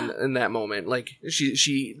than in that moment. Like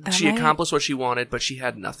she accomplished what she wanted, but she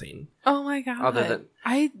had nothing. Oh my god. Other than-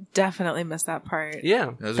 I definitely missed that part.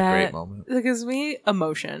 Yeah, That was a great moment. That gives me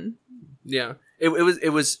emotion. yeah. It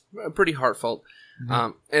was pretty heartfelt.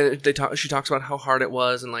 And she talks about how hard it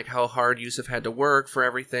was, and like how hard Yusuf had to work for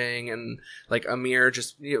everything, and like Amir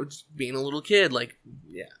just just being a little kid, like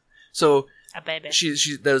yeah. So A baby.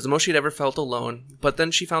 that was the most she'd ever felt alone. But then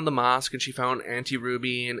she found the mosque, and she found Auntie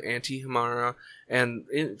Ruby and Auntie Hamara, and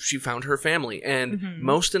she found her family. And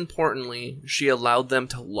most importantly, she allowed them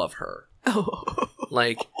to love her. Oh.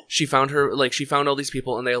 Like she found all these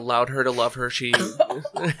people, and they allowed her to love her. She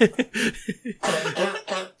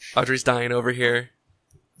Audrey's dying over here.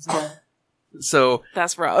 So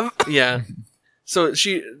That's rough. yeah. So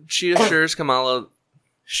she assures Kamala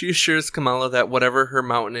that whatever her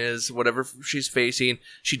mountain is, whatever she's facing,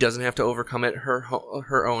 she doesn't have to overcome it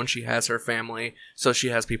her own. She has her family, so she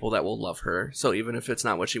has people that will love her. So even if it's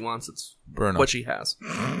not what she wants, it's Bruno. what she has.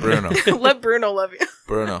 Bruno. Let Bruno love you.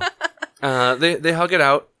 Bruno. They hug it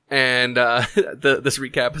out, and this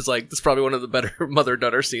recap is like, this is probably one of the better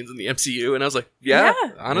mother-daughter scenes in the MCU. And I was like, yeah.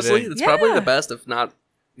 Honestly, It is. it's probably Yeah. the best, if not,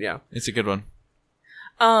 yeah. It's a good one.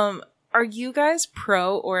 Are you guys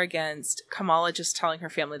pro or against Kamala just telling her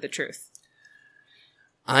family the truth?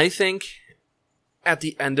 I think at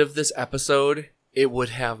the end of this episode, it would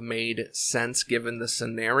have made sense given the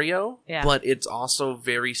scenario, Yeah. but it's also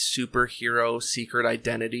very superhero secret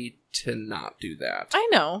identity to not do that. I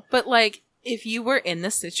know, but like, if you were in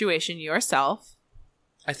this situation yourself,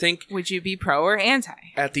 I think would you be pro or anti?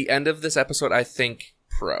 at the end of this episode, I think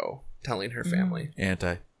pro telling her family.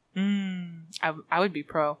 Anti. I would be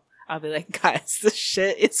pro. I'll be like, guys, this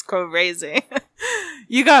shit is crazy.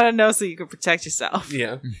 You gotta know so you can protect yourself.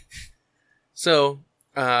 Yeah. So,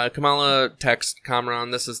 Kamala texts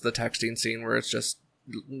Kamran. This is the texting scene where it's just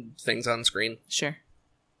things on screen. Sure.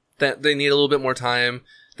 that they need a little bit more time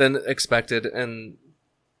than expected, and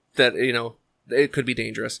that, it could be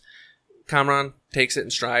dangerous. Kamran takes it in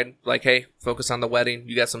stride, like, hey, focus on the wedding.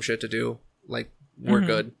 You got some shit to do. Like, we're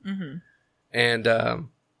good. Mm-hmm. And,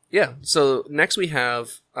 so next we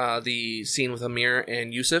have the scene with Amir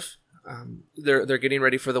and Yusuf. They're getting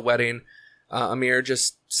ready for the wedding. Amir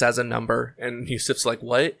just says a number, and Yusuf's like,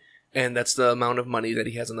 what? And that's the amount of money that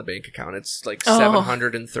he has in the bank account. It's like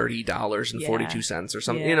 $730.42 or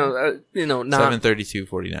something. Yeah. Not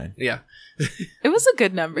 $732.49. Yeah. It was a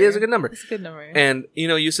good number. It was a good number. It's a good number. And,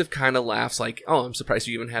 Yusuf kind of laughs like, oh, I'm surprised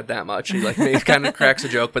you even had that much. He kind of cracks a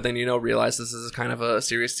joke, but then, realize this is kind of a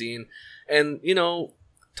serious scene. And,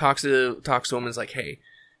 talks to him and is like, hey,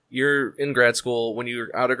 you're in grad school. When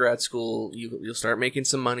you're out of grad school, you'll start making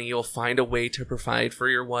some money. You'll find a way to provide for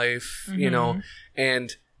your wife,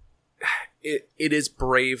 and it is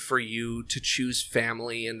brave for you to choose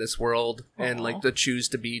family in this world. Aww. And like to choose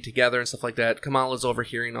to be together and stuff like that. Kamala's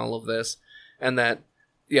overhearing all of this, and that,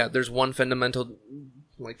 there's one fundamental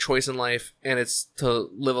like choice in life, and it's to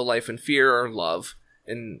live a life in fear or love.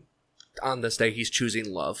 And on this day, he's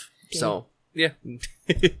choosing love. Yeah.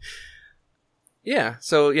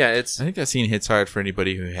 So, yeah. It's... I think that scene hits hard for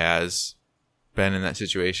anybody who has been in that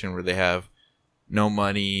situation where they have no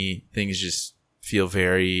money, things just feel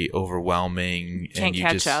very overwhelming. You can't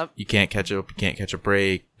catch up. You can't catch up. You can't catch a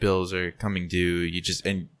break. Bills are coming due.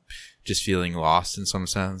 just feeling lost in some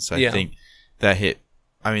sense. I think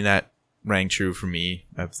that rang true for me.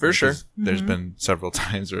 For sure. There's been several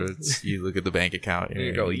times where you look at the bank account and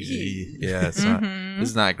you go, it's not, this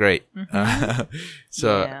is not great. That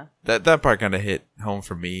part kind of hit home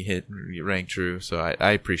for me, rang true. So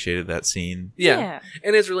I appreciated that scene. Yeah.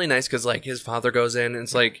 And it's really nice because like his father goes in and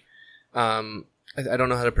it's like, I don't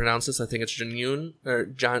know how to pronounce this. I think it's Jannun or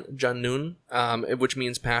Jannun, which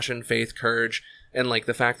means passion, faith, courage. And like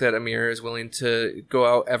the fact that Amir is willing to go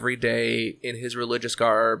out every day in his religious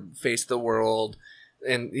garb, face the world,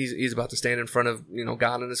 and he's about to stand in front of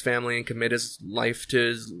God and his family and commit his life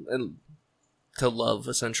to love,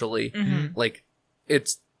 essentially. Mm-hmm. Like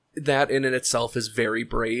it's that in itself is very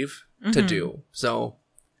brave to do. So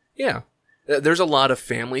yeah. There's a lot of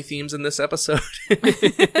family themes in this episode.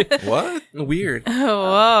 What? Weird. Oh,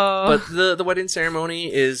 whoa. But the wedding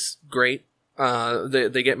ceremony is great.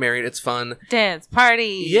 They get married. It's fun. Dance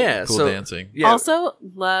party. Yeah. Cool dancing. Yeah. Also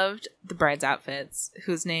loved the bride's outfits,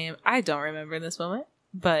 whose name I don't remember in this moment,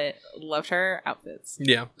 but loved her outfits.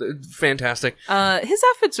 Yeah. Fantastic. His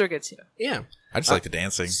outfits were good too. Yeah. I just like the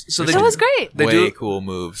dancing. So that was great. They do cool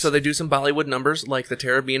moves. So they do some Bollywood numbers like the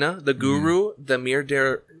Tarabina, the Guru,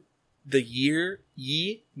 the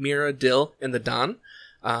Ye Mira Dil, and the Don.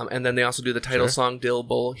 And then they also do the title song Dil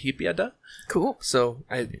Bol Hipiada. Cool. So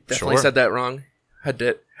I definitely said that wrong.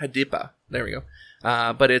 Hadipa. There we go.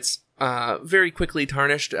 But it's very quickly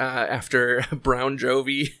tarnished after Brown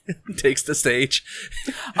Jovi takes the stage.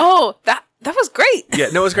 Oh, that was great. Yeah,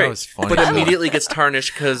 no, it was great. That was funny. But immediately gets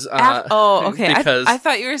tarnished because... okay. Because I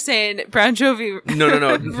thought you were saying Brown Jovi No.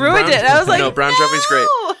 ruined it. I was like, no, Brown Jovi's great.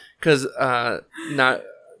 Because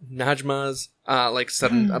Najma's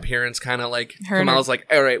sudden appearance kind of like Kamala's like,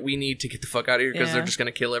 all right, we need to get the fuck out of here because they're just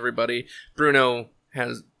gonna kill everybody. Bruno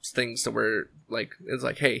has things to where like it's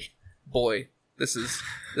like, hey, boy, this is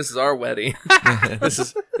our wedding.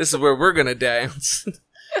 this is where we're gonna dance.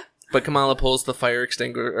 But Kamala pulls the fire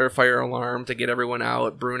extinguisher or fire alarm to get everyone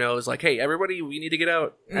out. Bruno is like, hey, everybody, we need to get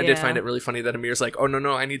out. I did find it really funny that Amir's like, oh,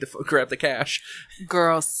 no, I need to grab the cash.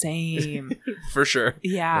 Girl, same. For sure.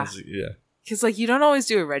 Yeah. Because, like, you don't always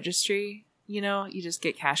do a registry, you just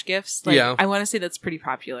get cash gifts. Like, I want to say that's pretty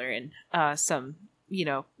popular in some,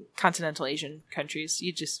 continental Asian countries.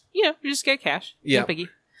 You just get cash. Yeah. No biggie.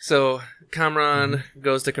 So Kamran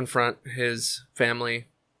goes to confront his family.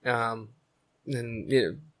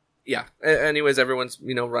 Anyways, everyone's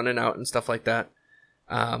running out and stuff like that.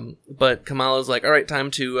 But Kamala's like, all right, time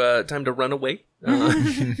to run away.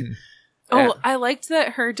 I liked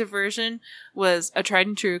that her diversion was a tried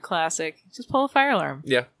and true classic. Just pull a fire alarm.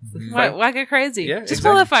 Yeah. Why get crazy? Yeah, just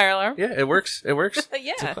pull a fire alarm. Yeah, it works. Yeah.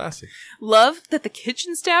 It's a classic. Love that the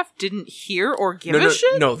kitchen staff didn't hear or give a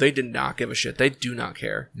shit. No, they did not give a shit. They do not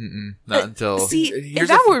care. Not until... See, if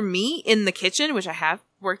that were me in the kitchen, which I have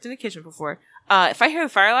worked in the kitchen before, if I hear the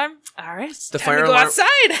fire alarm, all right, it's time to go outside.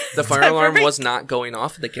 The fire alarm was not going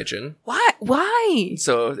off in the kitchen. Why?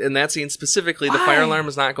 So in that scene specifically, the fire alarm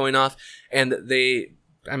was not going off, and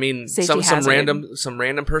some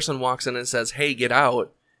random person walks in and says, "Hey, get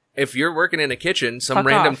out!" If you're working in a kitchen, some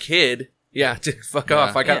random kid, fuck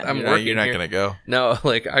off. I'm working. You're not gonna go. No,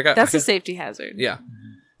 like I got. That's a safety hazard. Yeah.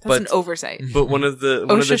 That's an oversight. But one of the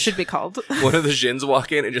OSHA should be called. one of the Jins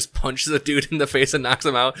walk in and just punches a dude in the face and knocks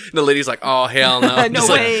him out. And the lady's like, "Oh hell no, No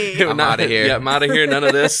Just way. Like, I'm outta here. Yeah, I'm out of here. None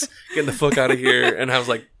of this. Getting the fuck out of here." And I was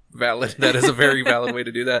like, "Valid. That is a very valid way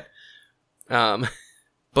to do that."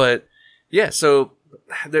 But yeah, so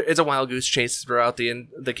it's a wild goose chase throughout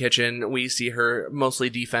the kitchen. We see her mostly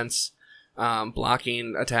defense,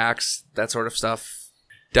 blocking attacks, that sort of stuff.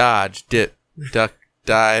 Dodge, dip, duck,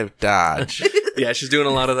 dive, dodge. Yeah, she's doing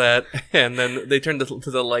a lot of that. And then they turn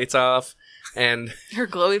the lights off, and Her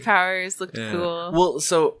glowy powers looked Yeah. cool. well,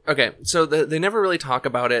 so they never really talk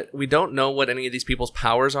about it. We don't know what any of these people's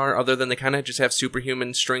powers are, other than they kind of just have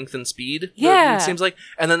superhuman strength and speed. Yeah. It seems like,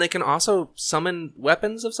 and then they can also summon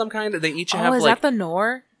weapons of some kind. They each Oh, have is like that the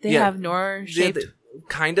Nor? They Yeah. have Nor shaped.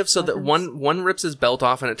 kind of. So that one rips his belt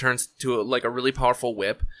off and it turns to a really powerful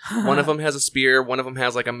whip. One of them has a spear. One of them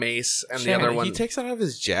has like a mace, and the Sure. other one. He takes it off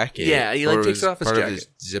his jacket. Yeah, he, Or takes it off his part jacket. of his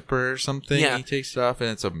zipper or something. Yeah. He takes it off, and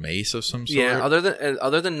it's a mace of some sort. Yeah, other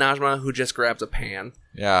than Najma, who just grabs a pan.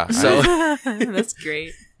 Yeah. So That's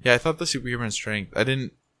great. Yeah, I thought the superhuman strength. I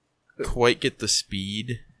didn't quite get the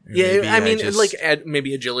speed. Or yeah, maybe I mean, just-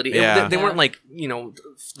 maybe agility. Yeah. They weren't Yeah. like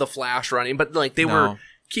the Flash running, but like they No. were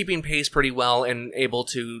keeping pace pretty well and able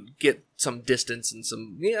to get some distance and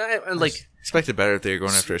some and like expected better if they were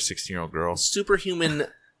going after a 16-year-old girl. superhuman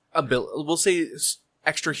We'll say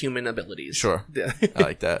extra human abilities. Sure. Yeah. I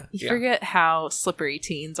like that. You Yeah. forget how slippery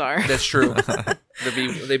teens are. That's true.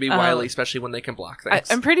 They'd be wily, especially when they can block things.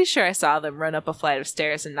 I'm pretty sure I saw them run up a flight of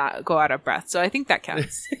stairs and not go out of breath, so I think that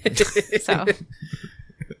counts. So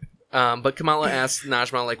But Kamala asks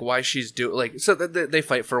Najma like why she's so they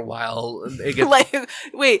fight for a while. They get, like,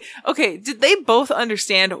 wait, okay, did they both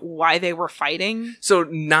understand why they were fighting? so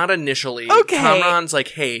not initially. Okay. Kamran's like,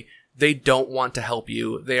 hey, they don't want to help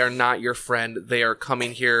you. They are not your friend. They are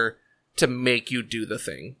coming here to make you do the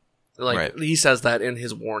thing. Like Right. he says that in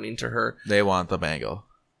his warning to her. They want the bangle.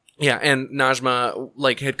 Yeah, and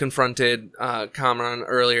Najma had confronted Kamran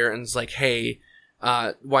earlier and was like, hey,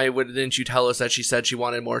 why didn't you tell us that she said she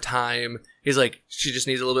wanted more time? He's like, she just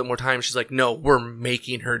needs a little bit more time. She's like, no, we're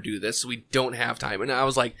making her do this. We don't have time. And I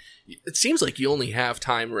was like, it seems like you only have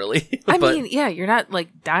time, really. I But- mean, yeah, you're not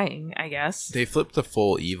like dying, I guess. They flipped to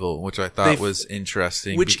full evil, which I thought was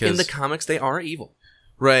interesting. which because, in the comics, they are evil.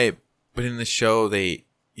 right, but in the show, they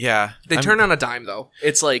Turn on a dime, though.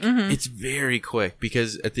 It's like, It's very quick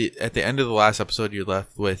because at the end of the last episode, you're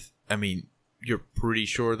left with. I mean, you're pretty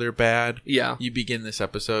sure they're bad. yeah. You begin this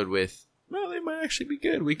episode with, well, they might actually be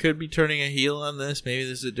good. We could be turning a heel on this. Maybe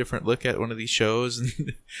this is a different look at one of these shows.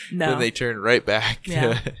 And No. then they turn right back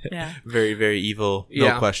Yeah, to yeah. very, very evil. No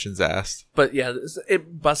Yeah. questions asked. But yeah,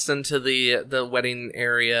 it busts into the wedding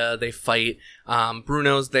area. They fight.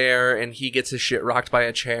 Bruno's there, and he gets his shit rocked by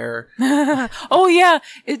a chair. Oh yeah,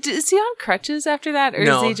 is he on crutches after that, or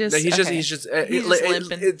No, is he just? he's okay. just He's just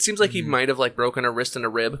limping. it seems like he might have broken a wrist and a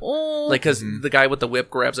rib. Oh, Like, because the guy with the whip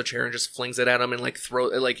grabs a chair and just flings it at him and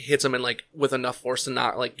hits him and with enough force to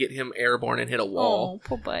not get him airborne and hit a wall. oh,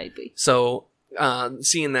 poor baby. So,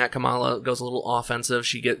 seeing that, Kamala goes a little offensive.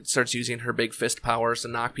 She starts using her big fist powers to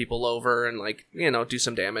knock people over and do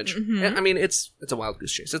some damage. Mhm. I mean, it's a wild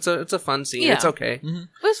goose chase. It's a fun scene. Yeah. It's okay. It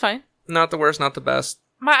was fine. Not the worst, not the best.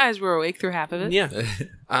 My eyes were awake through half of it. Yeah.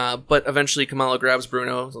 But eventually Kamala grabs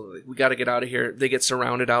Bruno. So we got to get out of here. They get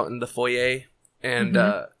surrounded out in the foyer, and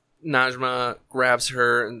Najma grabs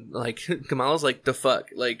her, and Kamala's like, the fuck?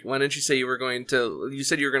 Like, why didn't you say you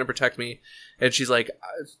said you were going to protect me? And she's like,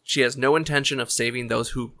 she has no intention of saving those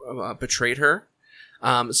who betrayed her.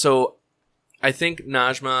 So I think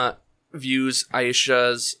Najma views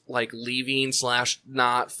Aisha's leaving /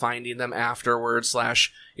 not finding them afterwards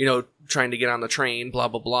 / trying to get on the train, blah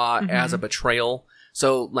blah blah, as a betrayal.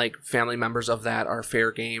 So family members of that are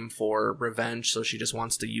fair game for revenge. So she just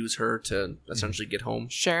wants to use her to essentially get home.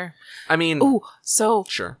 Sure. I mean, Oh, so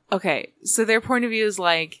sure. okay. So their point of view is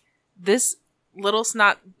this little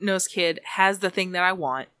snot-nosed kid has the thing that I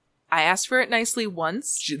want. I asked for it nicely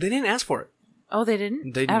once. They didn't ask for it. Oh, they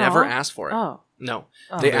didn't? They At never all? asked for it. Oh. No,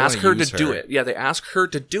 Oh. they They ask wanna her to use do her. it. Yeah, they ask her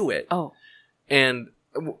to do it, Oh. and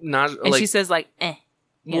And she says eh.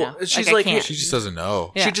 You Well, know, she's I like, can't. She just doesn't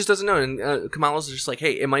know. Yeah. She just doesn't know, and Kamala's just like,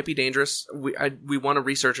 "Hey, it might be dangerous. We want to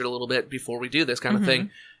research it a little bit before we do this kind of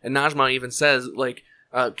thing." And Najma even says,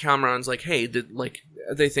 Kamran's like, "Hey,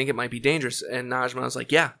 they think it might be dangerous," and Najma's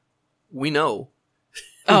like, "Yeah, we know.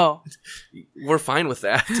 Oh. We're fine with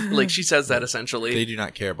that." She says that essentially, They do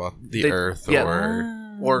not care about the They- Earth yeah. or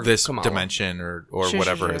or this Kamala. dimension or Sure,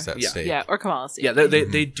 whatever sure, is at Yeah. stake. Yeah, or Kamala. Yeah,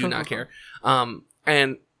 they do Cool, not cool, care.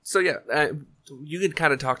 And so you had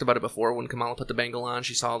kind of talked about it before when Kamala put the bangle on.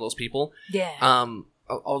 She saw those people. Yeah.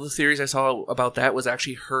 all the theories I saw about that was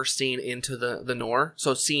actually her seeing into the Nor,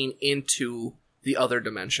 so seeing into the other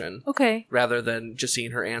dimension. Okay. Rather than just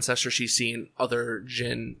seeing her ancestor, she's seeing other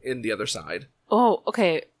Jinn in the other side. Oh,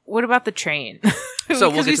 okay. What about the train? So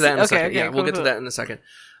we'll get to that in a second. Okay, Yeah, cool, we'll get cool. to that in a second.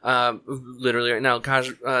 Literally right now,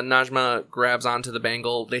 Najma grabs onto the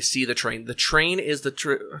bangle. They see the train. The train is the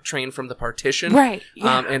train from the partition. Right.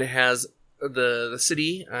 Yeah. And it has the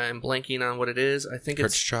city. I'm blanking on what it is. I think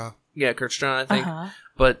it's... Kerchtra. Yeah, Kerchtra, I think.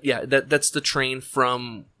 But yeah, that's the train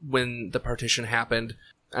from when the partition happened.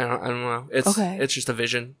 I don't know. It's just a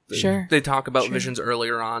vision. Sure. They talk about Sure. visions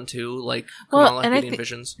earlier on too, like Well, Kamala and I getting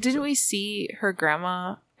visions. Didn't we see her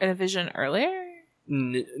grandma in a vision earlier?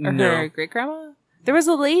 Or No. her great grandma? There was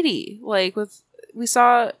a lady we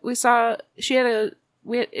saw she had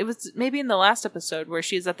it was maybe in the last episode where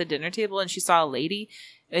she was at the dinner table and she saw a lady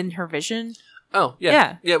in her vision. Oh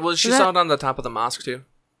yeah. Well, she So saw it on the top of the mosque too.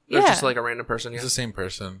 It's Yeah. just like a random person. It's Yeah. the same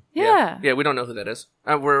person. Yeah. Yeah. We don't know who that is.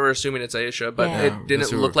 We're assuming it's Aisha, but Yeah. it didn't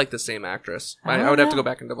That's who look we're- like the same actress. I I don't would have to know. go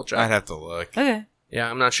back and double check. I'd have to look. Okay. Yeah,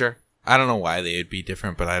 I'm not sure. I don't know why they'd be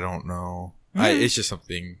different, but I don't know. It's just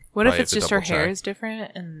something. What if probably it's have to just her double hair check. is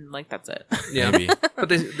different and like that's it? Yeah, Maybe. but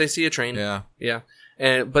they see a train. Yeah. Yeah.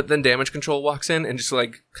 But then Damage Control walks in and just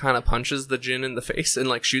like kind of punches the Jinn in the face and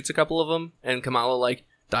like shoots a couple of them, and Kamala like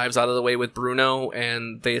dives out of the way with Bruno,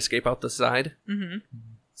 and they escape out the side. Mm-hmm.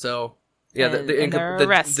 So yeah, And they're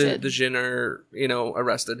arrested. the Jinn are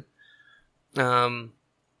arrested.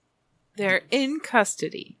 They're in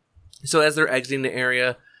custody. So as they're exiting the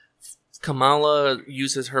area, Kamala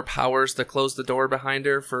uses her powers to close the door behind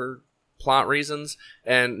her for plot reasons,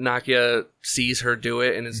 and Nakia sees her do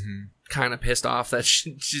it and is kind of pissed off that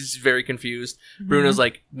she's very confused. Bruno's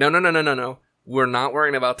like, no. We're not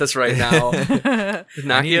worrying about this right now.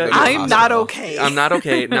 Nakia, I'm not okay. I'm not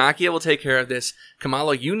okay. Nakia will take care of this.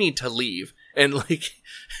 Kamala, you need to leave. And like,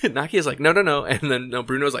 Nakia's like, no. And then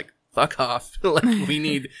Bruno's like, fuck off. Like, we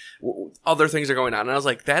need other things are going on. And I was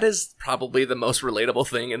like, that is probably the most relatable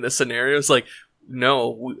thing in this scenario. It's like,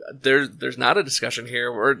 no, there's not a discussion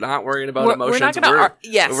here. We're not worrying about emotions. We're not gonna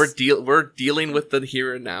yes. We're dealing with the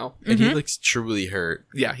here and now. And he looks truly hurt.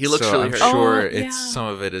 Yeah, he looks so really I'm hurt. sure Oh, it's yeah. some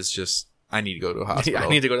of it is just I need to go to a hospital. I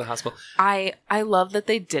need to go to the hospital. I love that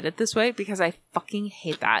they did it this way because I fucking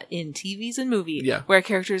hate that in TVs and movies where a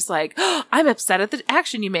character's like, oh, I'm upset at the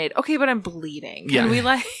action you made. Okay, but I'm bleeding. Can we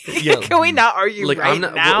can we not argue Like, right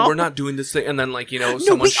now? we're not doing this thing. And then like, no,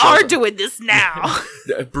 someone we shows are up. doing this now.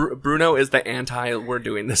 Bruno is the anti we're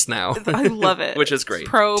doing this now. I love it. Which is great.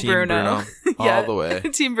 Pro Team Bruno. all the way.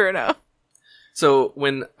 Team Bruno. So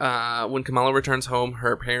when Kamala returns home,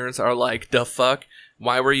 her parents are like, the fuck?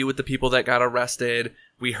 Why were you with the people that got arrested?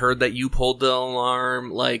 We heard that you pulled the alarm.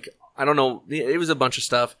 Like, I don't know. It was a bunch of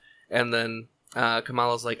stuff. And then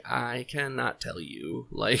Kamala's like, I cannot tell you.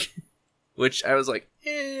 Like, which I was like,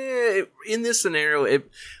 in this scenario, it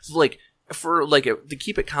like for like to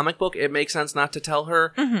keep it comic book, it makes sense not to tell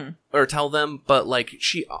her or tell them. But like,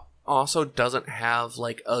 she also doesn't have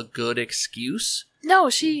like a good excuse. No,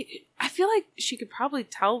 I feel like she could probably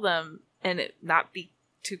tell them and it not be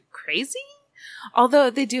too crazy. Although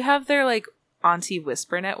they do have their like Auntie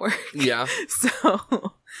Whisper network. Yeah.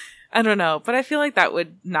 So I don't know, but I feel like that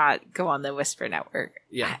would not go on the Whisper network.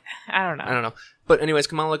 Yeah. I don't know. I don't know. But anyways,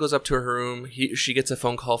 Kamala goes up to her room. She gets a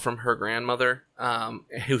phone call from her grandmother,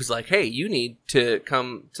 who's like, hey, you need to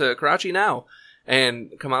come to Karachi now.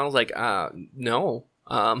 And Kamala's like, no.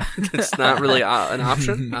 It's not really an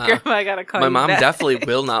option. Grandma, I gotta call my you mom back. definitely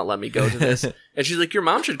will not let me go to this. And she's like, your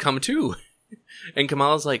mom should come too. And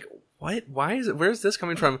Kamala's like, what? Why is it? Where's this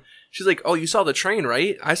coming from? She's like, oh, you saw the train,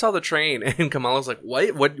 right? I saw the train. And Kamala's like,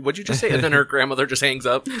 what? What'd you just say? And then her grandmother just hangs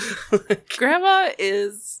up. Grandma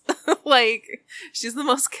is like, she's the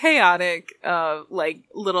most chaotic, like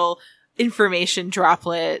little information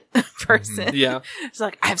droplet person. Yeah. She's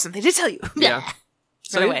like, I have something to tell you. Yeah.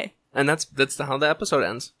 Right away. And that's how the episode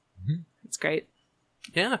ends. It's great.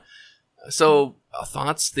 Yeah. So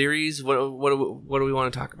thoughts, theories. What do we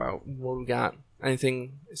want to talk about? What we got?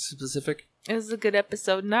 Anything specific? It was a good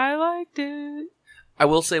episode and I liked it. I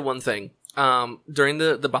will say one thing. During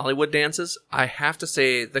the Bollywood dances, I have to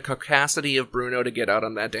say the capacity of Bruno to get out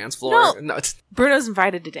on that dance floor. No. It's, Bruno's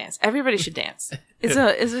invited to dance. Everybody should dance. It's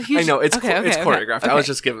a huge. I know it's okay, it's okay, choreographed. okay. I was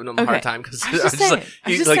just giving him a Okay. hard time because I was just saying.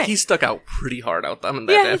 he stuck out pretty hard out on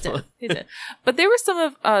that Yeah, dance he floor. did. He did. But there was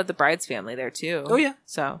some of the bride's family there too. Oh yeah.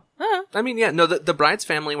 So. I mean, yeah, no, the bride's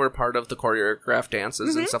family were part of the choreographed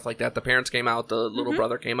dances Mm-hmm. and stuff like that. The parents came out, the little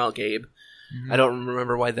brother came out, Gabe. I don't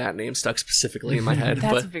remember why that name stuck specifically in my head,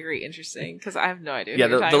 That's but very interesting because I have no idea. yeah,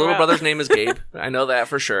 who you're the talking little about. brother's name is Gabe. I know that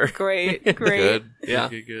for sure. Great, great. Good. Yeah.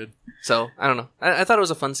 Good. So I don't know. I thought it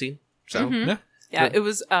was a fun scene. So Yeah. Yeah, it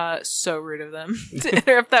was so rude of them to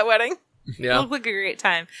interrupt that wedding. It yeah, looked like a great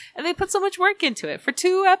time. And they put so much work into it for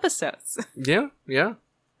 2 episodes. yeah.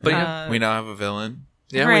 But yeah, We now have a villain.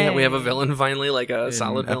 we have a Hooray. villain finally, like a in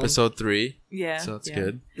solid villain. episode 3. Yeah. So it's yeah.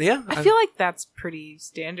 good. Yeah, I feel like that's pretty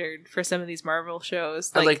standard for some of these Marvel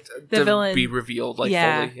shows. I'd like the to villain be revealed like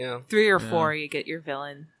Yeah. fully. Yeah, 3 or Yeah. 4, you get your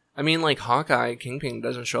villain. I mean, like Hawkeye, Kingpin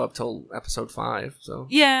doesn't show up till episode 5. So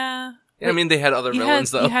Yeah. yeah, I mean, they had other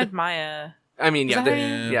villains though. You had Maya. I mean, Is yeah, that they, her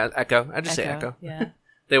name? yeah, Echo. I just say Echo. Yeah.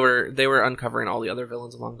 They were uncovering all the other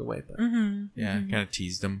villains along the way, but Mm-hmm. Yeah, kind of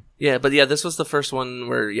teased him. yeah, but yeah, this was the first one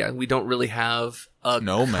where we don't really have a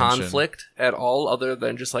No mention. conflict at all, other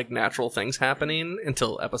than just like natural things happening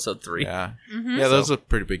until episode 3. Yeah. Mm-hmm. Yeah, that was a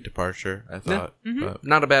pretty big departure, I thought. Mhm. But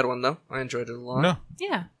Not a bad one though. I enjoyed it a lot. no,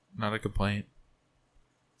 Yeah. not a complaint.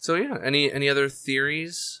 So yeah, any other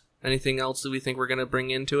theories? Anything else that we think we're gonna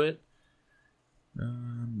bring into it?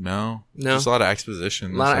 No. No. Just a lot of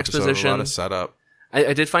exposition. A lot of this episode, exposition. A lot of setup.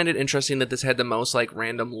 I did find it interesting that this had the most like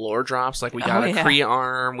random lore drops. Like we got Oh, a yeah. Kree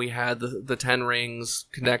arm, we had the 10 rings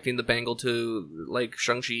connecting the bangle to like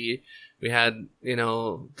Shang-Chi. We had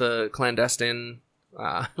the clandestine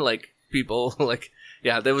like people like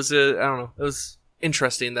there was I don't know. It was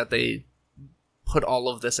interesting that they put all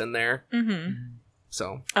of this in there. Mm-hmm.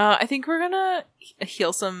 So I think we're gonna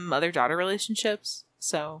heal some mother-daughter relationships.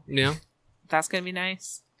 So yeah. that's gonna be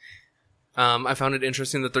nice. I found it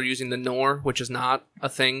interesting that they're using the Nor, which is not a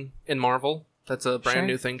thing in Marvel. That's a brand Sure.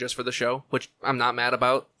 new thing just for the show, which I'm not mad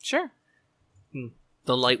about. Sure.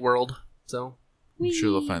 The light world. So I'm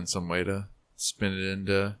sure they'll find some way to spin it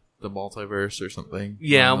into the multiverse or something.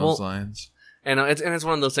 Yeah, along those well- lines. and it's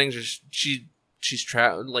one of those things. Where she's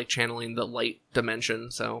channeling the light dimension.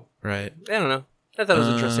 So Right. I don't know. I thought it was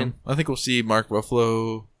interesting. I think we'll see Mark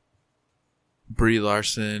Ruffalo, Brie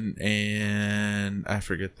Larson, and I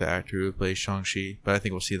forget the actor who plays Shang-Chi, but I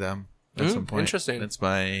think we'll see them at some point. Interesting. That's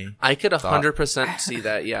my... I could 100% see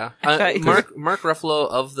that. Yeah, I thought you- Mark Ruffalo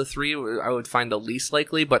of the 3, I would find the least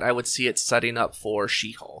likely, but I would see it setting up for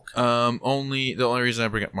She-Hulk. the only reason I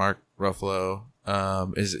bring up Mark Ruffalo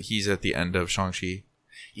is that he's at the end of Shang-Chi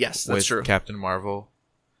Yes, that's with true. Captain Marvel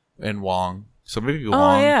and Wong. So maybe Oh,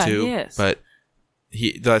 Wong yeah, too. he is. But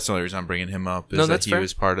that's the only reason I'm bringing him up is No, that that's he fair.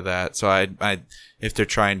 was part of that. So I if they're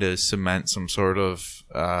trying to cement some sort of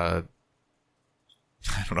I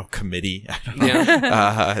don't know, committee. I don't know.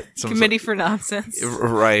 Yeah. Some Committee for nonsense.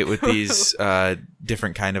 right, with these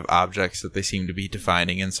different kind of objects that they seem to be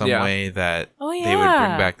defining in some Yeah. way that Oh, they would bring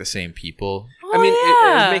yeah. back the same people. Oh, I mean,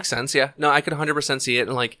 yeah. it makes sense. Yeah, no, I could 100% see it,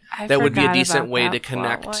 and like I that would be a forgot decent about way that to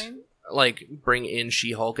connect, plotline. like bring in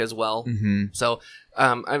She-Hulk as well. Mm-hmm. So,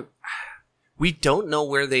 we don't know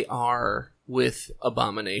where they are with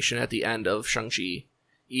Abomination at the end of Shang-Chi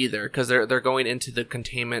either, because they're going into the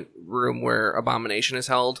containment room where Abomination is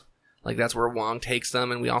held. Like that's where Wong takes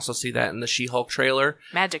them, and we also see that in the She-Hulk trailer.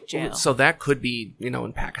 Magic jail. So that could be,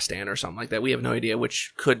 in Pakistan or something like that. We have no idea,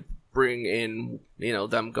 which could bring in,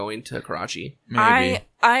 them going to Karachi. Maybe.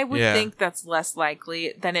 I would Yeah. think that's less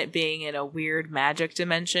likely than it being in a weird magic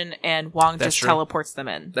dimension and Wong That's just true. teleports them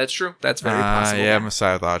in. That's true. That's very possible. Yeah,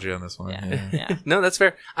 Messiah Logi on this one. Yeah. Yeah. Yeah. No, that's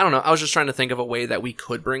fair. I don't know. I was just trying to think of a way that we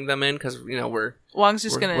could bring them in because we're Wong's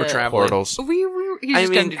just gonna we're traveling. Portals. He's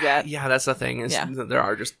just gonna do that. Yeah, that's the thing. Is Yeah. that there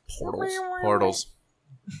are just portals. Portals.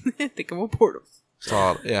 Think about portals.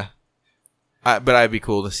 So, yeah. But I'd be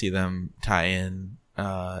cool to see them tie in,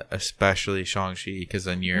 especially Shang-Chi, because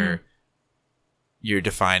then you're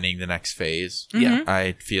defining the next phase. Yeah.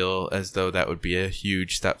 I feel as though that would be a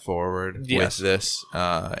huge step forward Yes. with this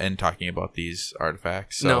and talking about these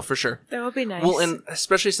artifacts. So, No, for sure. That would be nice. Well, and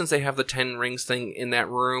especially since they have the 10 rings thing in that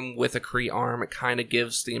room with a Kree arm, it kind of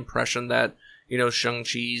gives the impression that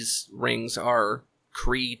Shang-Chi's rings are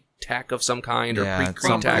Kree tech of some kind, or Yeah,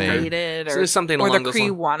 Kree tech, or created, so or there's something or along the those Kree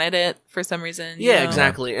lines. wanted it for some reason. Yeah,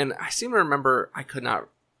 exactly. And I seem to remember, I could not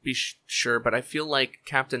be sure, but I feel like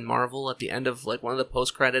Captain Marvel at the end of like one of the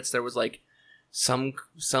post credits, there was like some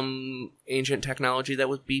ancient technology that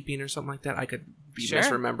was beeping or something like that. I could be Sure.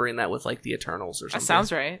 misremembering that with like the Eternals or something. That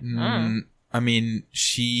sounds right. I mean,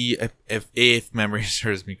 she, if memory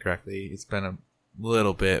serves me correctly, it's been a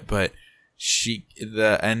little bit, but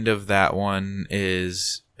the end of that one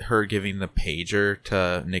is her giving the pager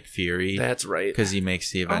to Nick Fury That's right. because he makes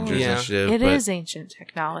the Avengers yeah. Initiative. It but is ancient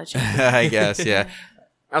technology. I guess, yeah.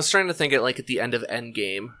 I was trying to think it like at the end of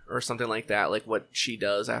Endgame or something like that, like what she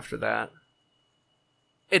does after that.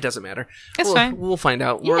 It doesn't matter. It's fine. We'll find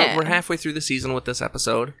out. Yeah. We're halfway through the season with this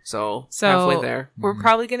episode, so So halfway there. we're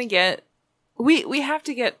probably gonna get. We have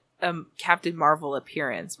to get Captain Marvel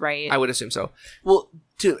appearance, right? I would assume so. Well,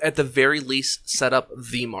 to at the very least set up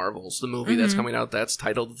The Marvels, the movie that's coming out that's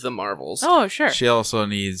titled The Marvels. Oh, sure. She also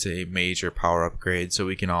needs a major power upgrade, so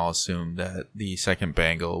we can all assume that the second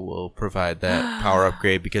bangle will provide that power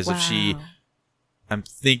upgrade, because if she... Wow. I'm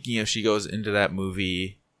thinking if she goes into that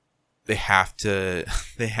movie, they have to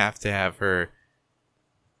have her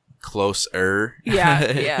closer.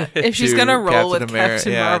 Yeah. If she's gonna roll with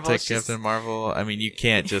Captain Marvel, to Captain Marvel. I mean, you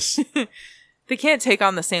can't just. They can't take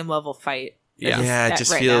on the same level fight. It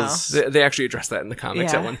just right feels. They actually address that in the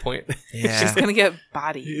comics at one point. Yeah, She's gonna get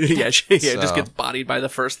bodied. Just gets bodied by the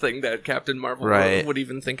first thing that Captain Marvel would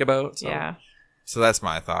even think about. So. Yeah. So that's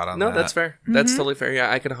my thought on that. No, that's fair. That's totally fair.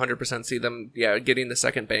 Yeah, I could 100% see them, getting the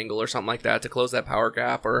second bangle or something like that to close that power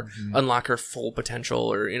gap or unlock her full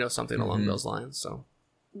potential or, something along those lines. So,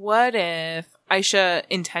 what if Aisha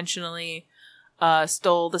intentionally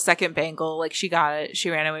stole the second bangle? Like, she got it, she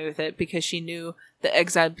ran away with it because she knew the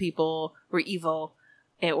exiled people were evil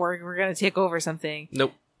or were going to take over something.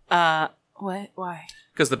 Nope. What? Why?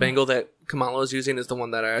 Because the bangle that Kamala is using is the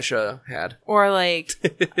one that Aisha had. Or like...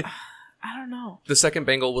 I don't know. The second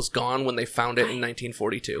bangle was gone when they found it in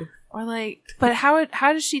 1942. Or like, but how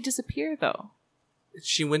did she disappear though?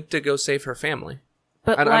 She went to go save her family.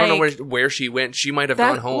 But I don't know where she went. She might have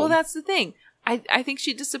gone home. Well, that's the thing. I think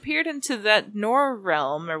she disappeared into that Nor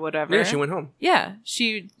realm or whatever. Yeah, she went home. Yeah,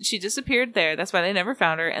 she disappeared there. That's why they never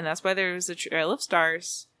found her, and that's why there was a trail of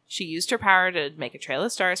stars. She used her power to make a trail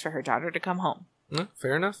of stars for her daughter to come home.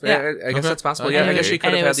 Fair enough. Yeah. I guess that's possible. Okay. Yeah, I guess she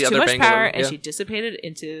could have had the other bangle. Too much power, and she dissipated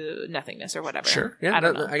into nothingness or whatever. Sure. Yeah, I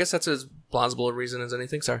don't know. I guess that's as plausible a reason as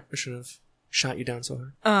anything. Sorry, I shouldn't have shot you down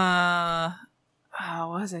so hard.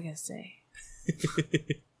 What was I gonna say?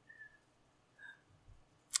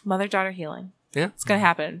 Mother-daughter healing. Yeah, it's gonna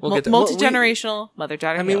happen. We'll get multi-generational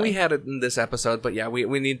mother-daughter. I mean, healing. we had it in this episode, but yeah,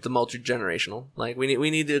 we need the multi-generational. Like we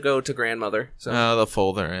need to go to grandmother. So they'll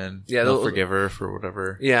fold her in. Yeah, they'll forgive her for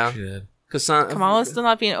whatever. Yeah, she did. Because Kamala's still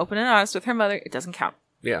not being open and honest with her mother. It doesn't count.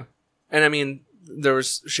 Yeah, and I mean, there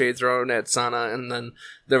was shade thrown at Sana, and then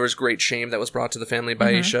there was great shame that was brought to the family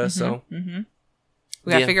by Aisha. So we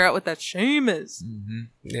gotta figure out what that shame is.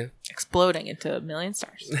 Yeah, exploding into a million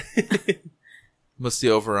stars. What's the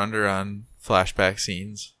over/under on flashback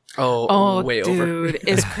scenes? Oh, way dude, over.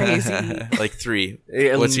 it's crazy. Like 3.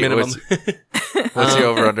 Yeah, what's minimum? What's the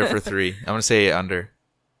over/under for 3? I'm gonna say under.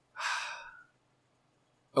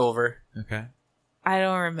 Over. Okay. I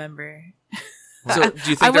don't remember. So, do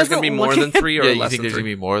you think there's going to be more than 3 or yeah, you less think than there's 3?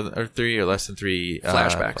 going to be more than, or 3 or less than 3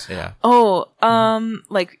 flashbacks? Yeah.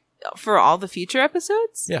 Like for all the future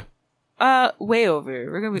episodes? Yeah. Way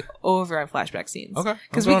over. We're gonna be over on flashback scenes. Okay.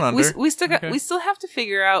 Because we still have to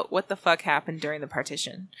figure out what the fuck happened during the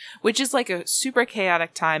partition, which is like a super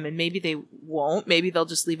chaotic time, and maybe they won't. Maybe they'll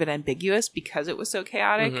just leave it ambiguous because it was so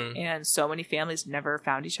chaotic and so many families never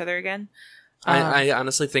found each other again. I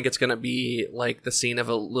honestly think it's going to be like the scene of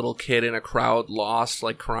a little kid in a crowd lost,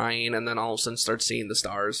 like crying, and then all of a sudden starts seeing the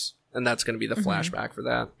stars. And that's going to be the flashback for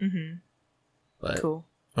that. But, cool.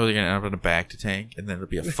 Or they're going to end up in a back to tank, and then it'll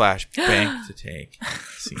be a flashback to tank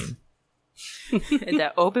scene. And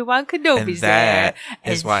that Obi-Wan Kenobi's and that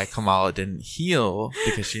there. is why Kamala didn't heal,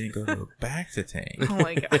 because she didn't go to a back to tank. Oh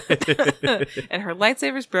my god. And her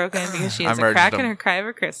lightsaber's broken because she has I a crack in merged her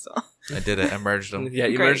kyber crystal. I did it. I merged them. Yeah,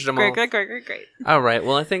 you merged them all. Great. All right.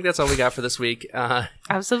 Well, I think that's all we got for this week.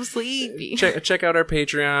 I'm so sleepy. Check out our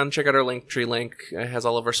Patreon. Check out our Linktree link. It has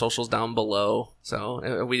all of our socials down below.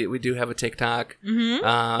 So we do have a TikTok. We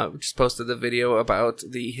just posted the video about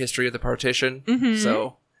the history of the partition.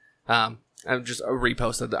 So I just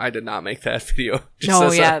reposted. I did not make that video.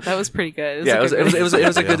 That was pretty good.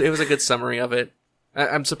 It was a good summary of it.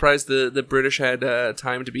 I'm surprised the British had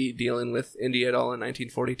time to be dealing with India at all in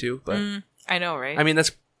 1942. But I know, right? I mean,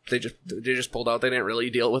 they just pulled out. They didn't really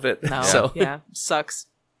deal with it. No. So sucks.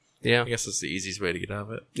 Yeah, I guess that's the easiest way to get out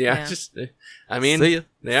of it. Yeah. I mean, see ya.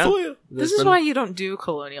 Yeah. See ya. This is why you don't do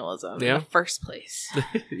colonialism in the first place.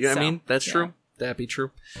 I mean, that's true. That'd be true.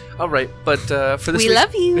 All right, but for this we week,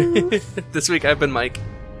 love you. This week I've been Mike.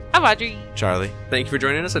 I'm Audrey. Charlie. Thank you for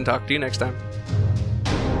joining us, and talk to you next time.